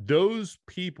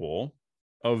people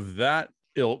of that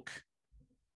ilk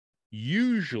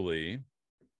usually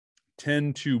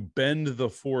tend to bend the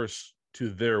Force to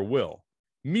their will,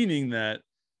 meaning that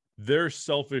their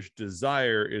selfish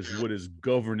desire is what is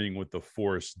governing what the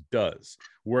Force does.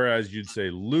 Whereas you'd say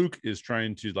Luke is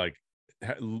trying to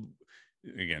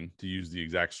again, to use the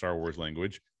exact Star Wars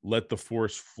language, let the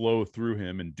Force flow through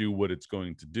him and do what it's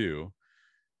going to do.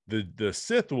 The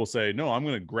Sith will say, no, I'm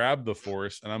going to grab the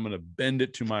Force and I'm going to bend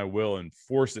it to my will and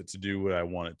force it to do what I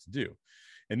want it to do.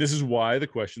 And this is why the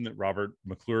question that Robert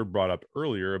McClure brought up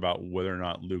earlier about whether or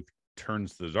not Luke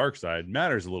turns to the dark side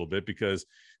matters a little bit, because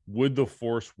would the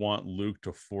Force want Luke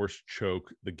to force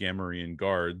choke the Gamorrean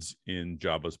guards in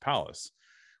Jabba's palace?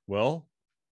 Well,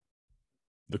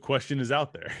 the question is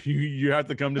out there. You have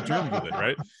to come to terms with it,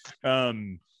 right?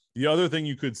 The other thing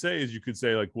you could say is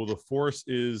like, well, the Force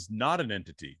is not an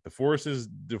entity. The Force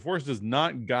does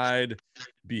not guide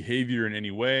behavior in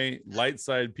any way. Light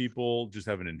side people just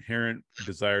have an inherent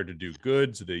desire to do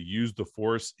good, so they use the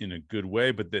Force in a good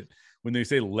way. But that when they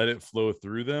say let it flow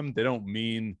through them, they don't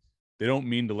mean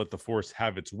to let the Force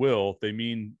have its will. They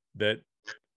mean that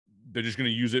they're just going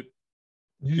to use it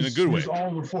in a good way. Use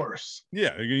all the Force. Yeah,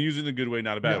 they're going to use it in a good way,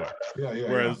 not a bad way.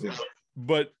 Yeah.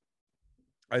 But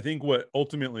I think what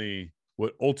ultimately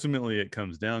it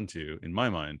comes down to, in my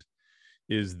mind,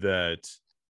 is that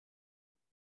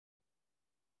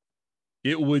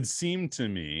it would seem to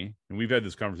me, and we've had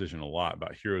this conversation a lot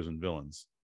about heroes and villains,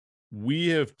 we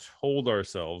have told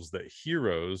ourselves that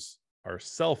heroes are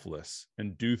selfless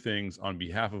and do things on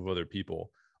behalf of other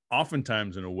people,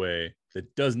 oftentimes in a way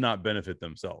that does not benefit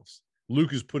themselves.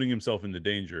 Luke is putting himself into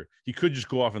danger. He could just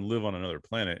go off and live on another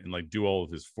planet and like do all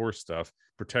of his Force stuff,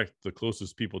 protect the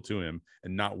closest people to him,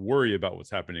 and not worry about what's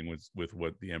happening with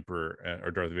what the Emperor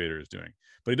or Darth Vader is doing.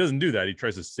 But he doesn't do that. He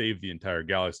tries to save the entire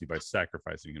galaxy by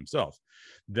sacrificing himself.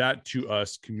 That to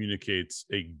us communicates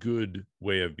a good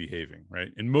way of behaving, right?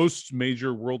 And most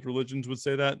major world religions would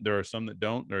say that. There are some that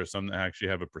don't. There are some that actually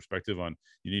have a perspective on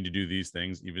you need to do these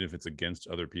things, even if it's against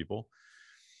other people.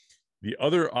 The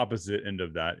other opposite end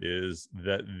of that is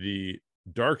that the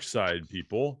dark side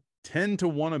people tend to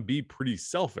want to be pretty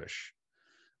selfish.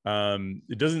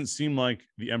 It doesn't seem like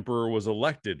the Emperor was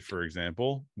elected, for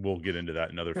example. We'll get into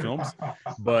that in other films,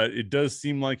 but it does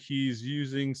seem like he's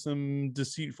using some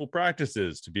deceitful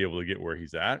practices to be able to get where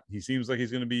he's at. He seems like he's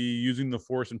going to be using the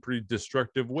Force in pretty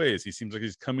destructive ways. He seems like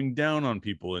he's coming down on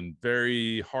people in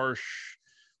very harsh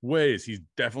ways. He's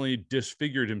definitely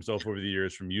disfigured himself over the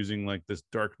years from using like this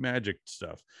dark magic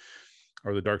stuff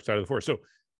or the dark side of the Force.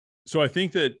 So I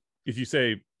think that if you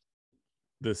say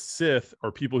the Sith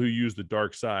or people who use the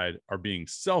dark side are being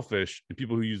selfish and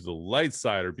people who use the light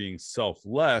side are being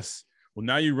selfless, well,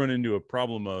 now you run into a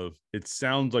problem of, it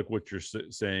sounds like what you're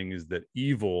saying is that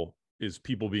evil is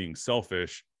people being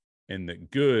selfish and that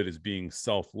good is being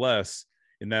selfless.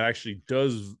 And that actually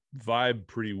does vibe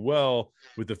pretty well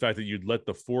with the fact that you'd let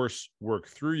the Force work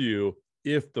through you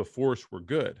if the Force were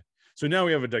good. So now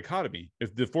we have a dichotomy.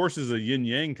 If the Force is a yin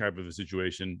yang type of a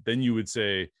situation, then you would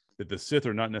say that the Sith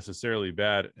are not necessarily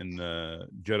bad and the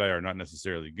Jedi are not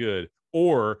necessarily good,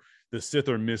 or the Sith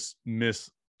are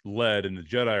misled and the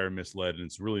Jedi are misled, and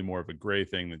it's really more of a gray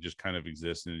thing that just kind of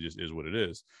exists and it just is what it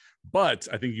is. But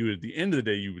I think at the end of the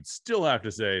day, you would still have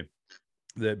to say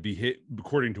that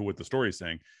according to what the story is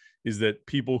saying, is that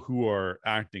people who are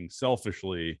acting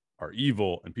selfishly are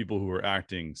evil and people who are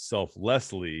acting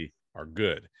selflessly are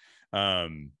good.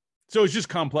 So it's just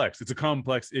complex. It's a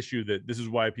complex issue. This is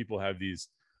why people have these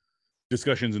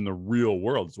discussions in the real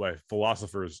world. It's why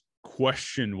philosophers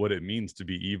question what it means to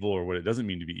be evil or what it doesn't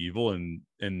mean to be evil, and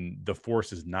the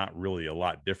Force is not really a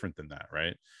lot different than that,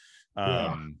 right?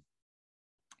 Yeah.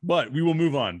 But we will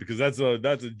move on, because that's a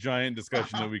giant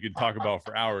discussion that we could talk about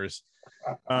for hours.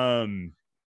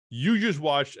 You just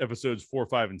watched episodes 4,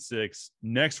 5, and 6.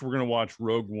 Next, we're going to watch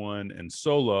Rogue One and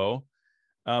Solo.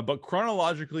 But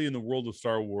chronologically, in the world of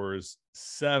Star Wars,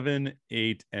 7,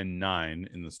 8, and 9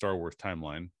 in the Star Wars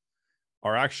timeline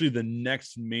are actually the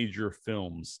next major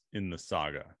films in the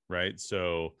saga, right?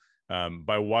 So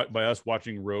by us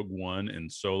watching Rogue One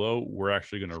and Solo, we're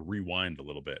actually going to rewind a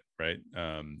little bit, right?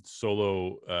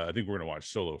 Solo, I think we're going to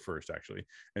watch Solo first, actually.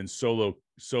 And Solo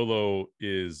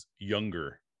is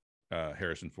younger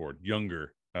Harrison Ford,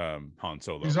 younger Han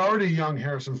Solo. He's already young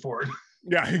Harrison Ford.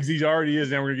 Yeah, he already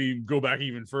is. Now we're going to go back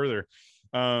even further.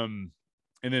 And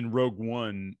then Rogue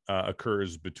One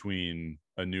occurs between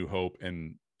A New Hope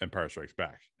and Empire Strikes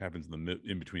Back. It happens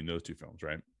in between those two films,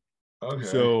 right? Okay.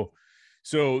 So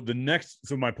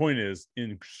my point is,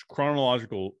 in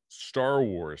chronological Star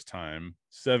Wars time,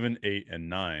 7, 8, and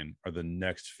 9 are the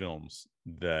next films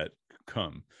that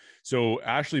come. So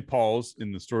Ashley Pauls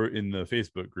in the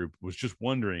Facebook group was just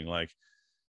wondering, like,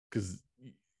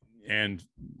 and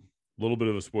a little bit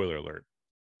of a spoiler alert.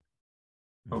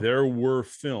 Okay. There were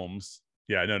films.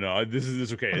 Yeah, no. This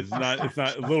is okay. It's not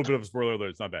a little bit of a spoiler alert.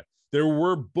 It's not bad. There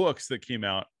were books that came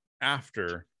out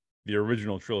after the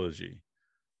original trilogy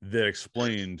that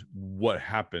explained what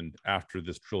happened after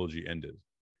this trilogy ended.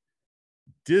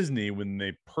 Disney, when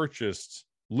they purchased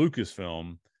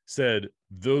Lucasfilm, said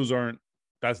those are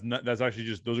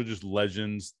just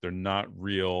legends. They're not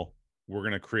real. We're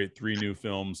going to create 3 new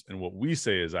films, and what we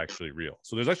say is actually real.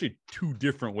 So there's actually 2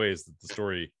 different ways that the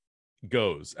story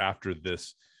goes after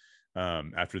this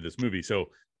movie. So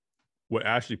what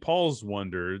Ashley Pauls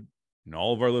wondered, and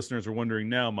all of our listeners are wondering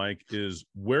now, Mike, is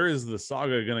where is the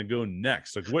saga going to go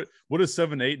next? Like, what is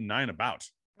 7, 8, and 9 about?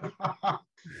 I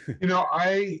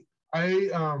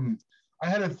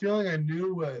had a feeling I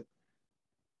knew what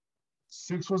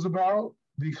 6 was about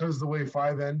because the way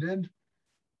 5 ended,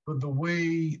 but the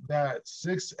way that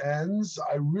 6 ends,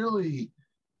 I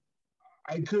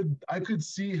could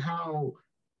see how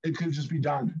it could just be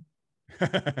done.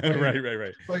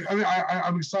 Right. Like, I mean,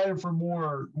 I'm excited for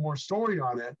more story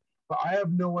on it, but I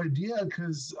have no idea,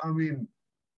 because I mean,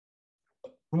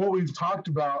 from what we've talked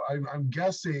about, I'm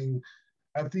guessing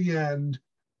at the end,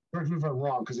 correct me if I'm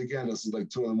wrong, because again, this is like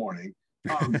 2 a.m.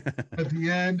 At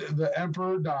the end, the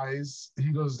Emperor dies.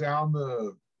 He goes down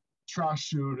the trash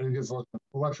chute and gets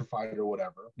electrified or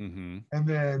whatever. Mm-hmm. And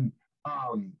then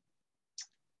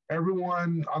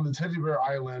everyone on the Teddy Bear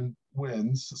Island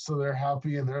wins, so they're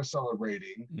happy and they're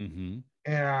celebrating.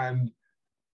 Mm-hmm. And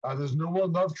there's no more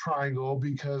love triangle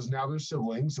because now they're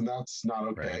siblings, and that's not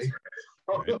okay.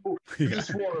 Right.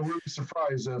 Just for really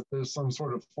surprised if there's some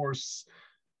sort of force,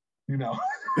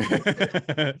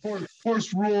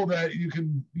 force rule that you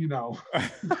can,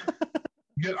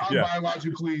 get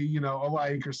unbiologically,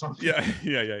 alike or something.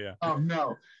 Yeah.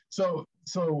 No. So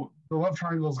the love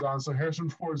triangle is gone. So Harrison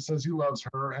Ford says he loves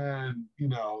her, and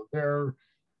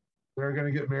they're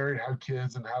going to get married, have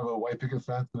kids, and have a white picket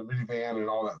fence and a minivan and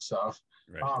all that stuff.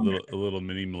 Right. A little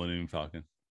mini Millennium Falcon.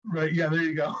 Right. Yeah, there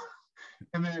you go.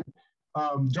 And then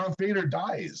Darth Vader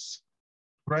dies.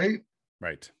 Right?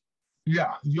 Right.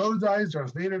 Yeah. Yoda dies,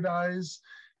 Darth Vader dies.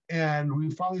 And we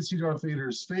finally see Darth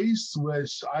Vader's face,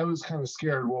 which I was kind of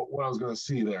scared what I was going to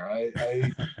see there. I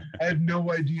had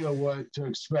no idea what to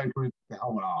expect when he took the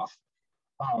helmet off.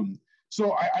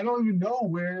 So I don't even know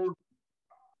where.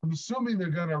 I'm assuming they're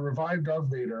going to revive Darth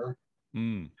Vader.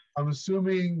 I'm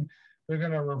assuming they're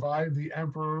going to revive the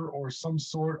Emperor or some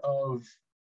sort of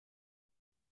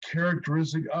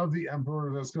characteristic of the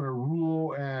Emperor that's going to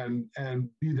rule and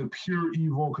be the pure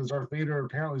evil, because Darth Vader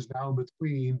apparently is now in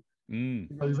between.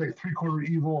 He's like 3/4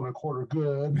 evil and 1/4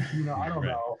 good. I don't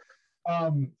know.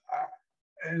 And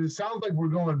it sounds like we're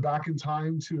going back in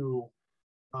time to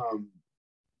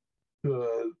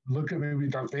look at maybe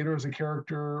Darth Vader as a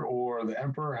character, or the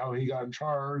Emperor, how he got in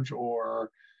charge, or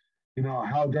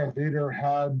how Darth Vader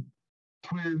had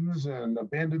twins and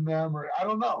abandoned them, or I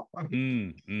don't know.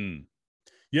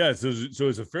 Yeah, so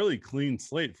it's a fairly clean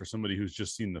slate for somebody who's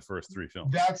just seen the first 3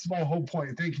 films. That's my whole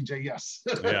point. Thank you, Jay. Yes.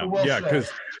 Yeah, well, yeah,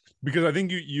 because I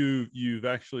think you've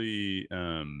actually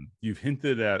you've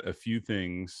hinted at a few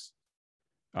things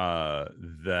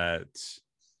that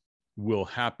will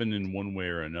happen in one way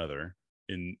or another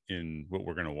in what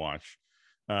we're going to watch.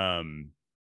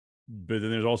 But then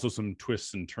there's also some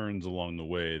twists and turns along the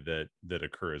way that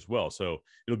occur as well. So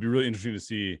it'll be really interesting to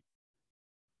see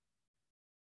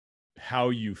how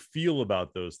you feel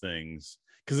about those things.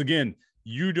 Because again,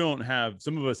 you don't have,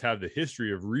 some of us have the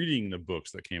history of reading the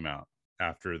books that came out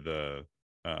after the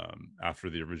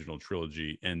original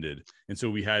trilogy ended, and so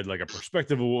we had like a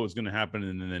perspective of what was going to happen,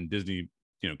 and then Disney,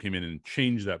 came in and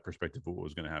changed that perspective of what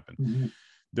was going to happen. Mm-hmm.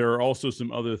 There are also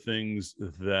some other things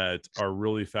that are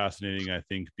really fascinating, I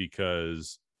think,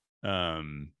 because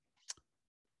the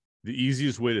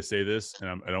easiest way to say this,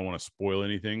 and I don't want to spoil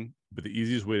anything, but the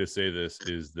easiest way to say this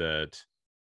is that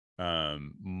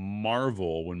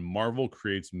Marvel, when Marvel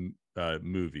creates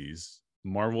movies,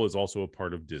 Marvel is also a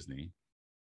part of Disney.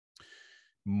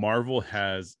 Marvel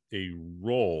has a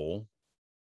role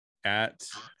at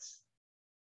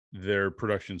their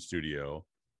production studio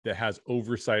that has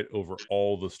oversight over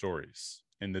all the stories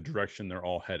and the direction they're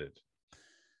all headed.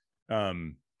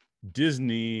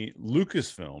 Disney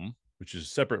Lucasfilm, which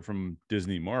is separate from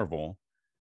Disney Marvel,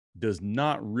 does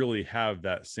not really have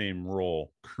that same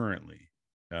role currently.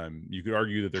 You could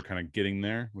argue that they're kind of getting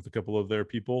there with a couple of their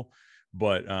people,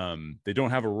 but they don't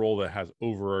have a role that has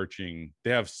overarching.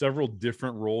 They have several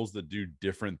different roles that do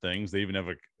different things. They even have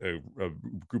a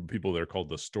group of people that are called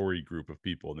the story group of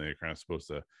people, and they're kind of supposed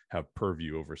to have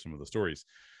purview over some of the stories.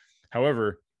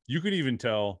 However, you could even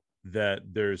tell that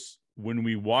there's, when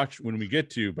we get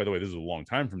to, by the way, this is a long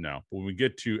time from now, but when we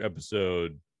get to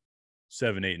episode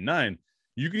 7, 8, and 9,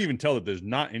 you can even tell that there's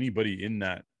not anybody in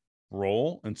that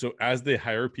role. And so as they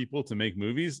hire people to make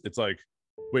movies, it's like,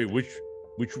 wait, which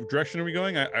direction are we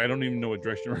going? I don't even know what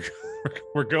direction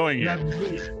we're going here.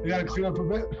 You gotta clean up a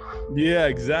bit. Yeah,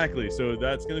 exactly. So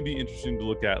that's going to be interesting to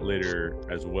look at later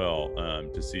as well,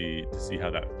 to see how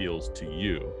that feels to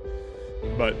you.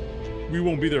 But we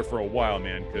won't be there for a while,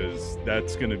 man, because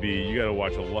that's going to be, you got to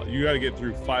watch a lot. You got to get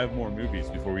through 5 more movies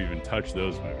before we even touch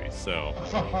those movies. So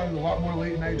a lot more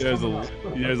late nights. There's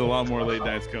a lot more late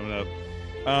nights coming up.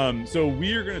 So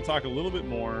we are going to talk a little bit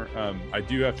more. I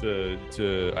do have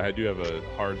a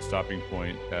hard stopping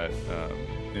point at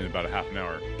in about a half an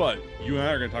hour, but you and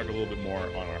I are going to talk a little bit more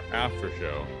on our after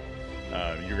show.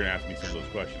 You're going to ask me some of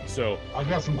those questions. So I've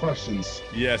got some questions.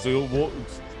 Yeah. So we'll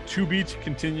to be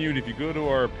continued. If you go to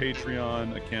our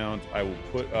Patreon account, I will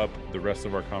put up the rest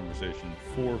of our conversation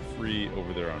for free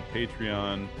over there on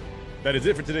Patreon. That is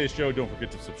it for today's show. Don't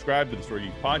forget to subscribe to the Story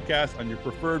Geek Podcast on your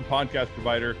preferred podcast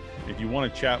provider. If you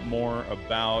want to chat more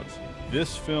about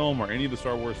this film or any of the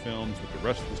Star Wars films with the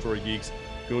rest of the Story Geeks,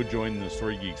 go join the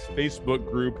Story Geeks Facebook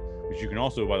group, which you can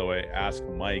also, by the way, ask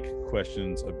Mike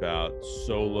questions about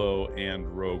Solo and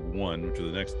Rogue One, which are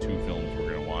the next 2 films we're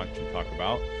going to watch and talk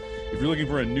about. If you're looking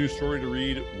for a new story to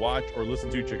read, watch, or listen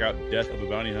to, check out Death of a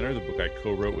Bounty Hunter, the book I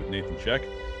co-wrote with Nathan Sheck.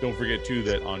 Don't forget, too,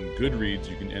 that on Goodreads,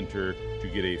 you can enter to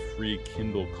get a free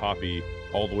Kindle copy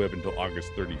all the way up until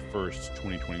August 31st,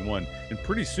 2021. And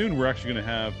pretty soon, we're actually going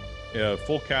to have a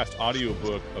full cast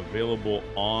audiobook available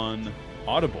on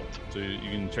Audible. So you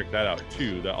can check that out,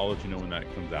 too. I'll let you know when that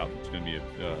comes out. It's going to be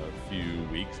a few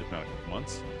weeks, if not a couple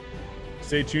months.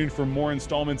 Stay tuned for more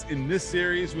installments in this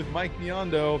series with Mike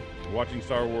Biondo, watching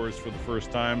Star Wars for the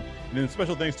first time. And then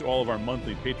special thanks to all of our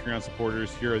monthly Patreon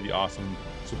supporters. Here are the awesome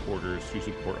supporters who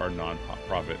support our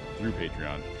non-profit through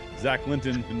Patreon. Zach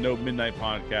Linton, the No Midnight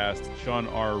Podcast, Sean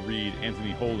R. Reed,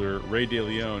 Anthony Holder, Ray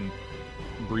DeLeon,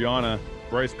 Brianna,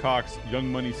 Bryce Cox,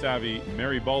 Young Money Savvy,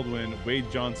 Mary Baldwin, Wade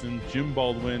Johnson, Jim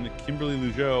Baldwin, Kimberly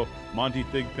Lugeau, Monty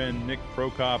Thigpen, Nick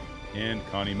Prokop, and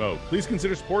Connie Moe. Please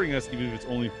consider supporting us, even if it's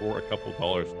only for a couple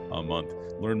dollars a month.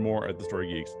 Learn more at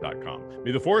thestorygeeks.com.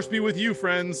 May the Force be with you,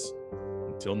 friends.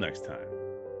 Until next time.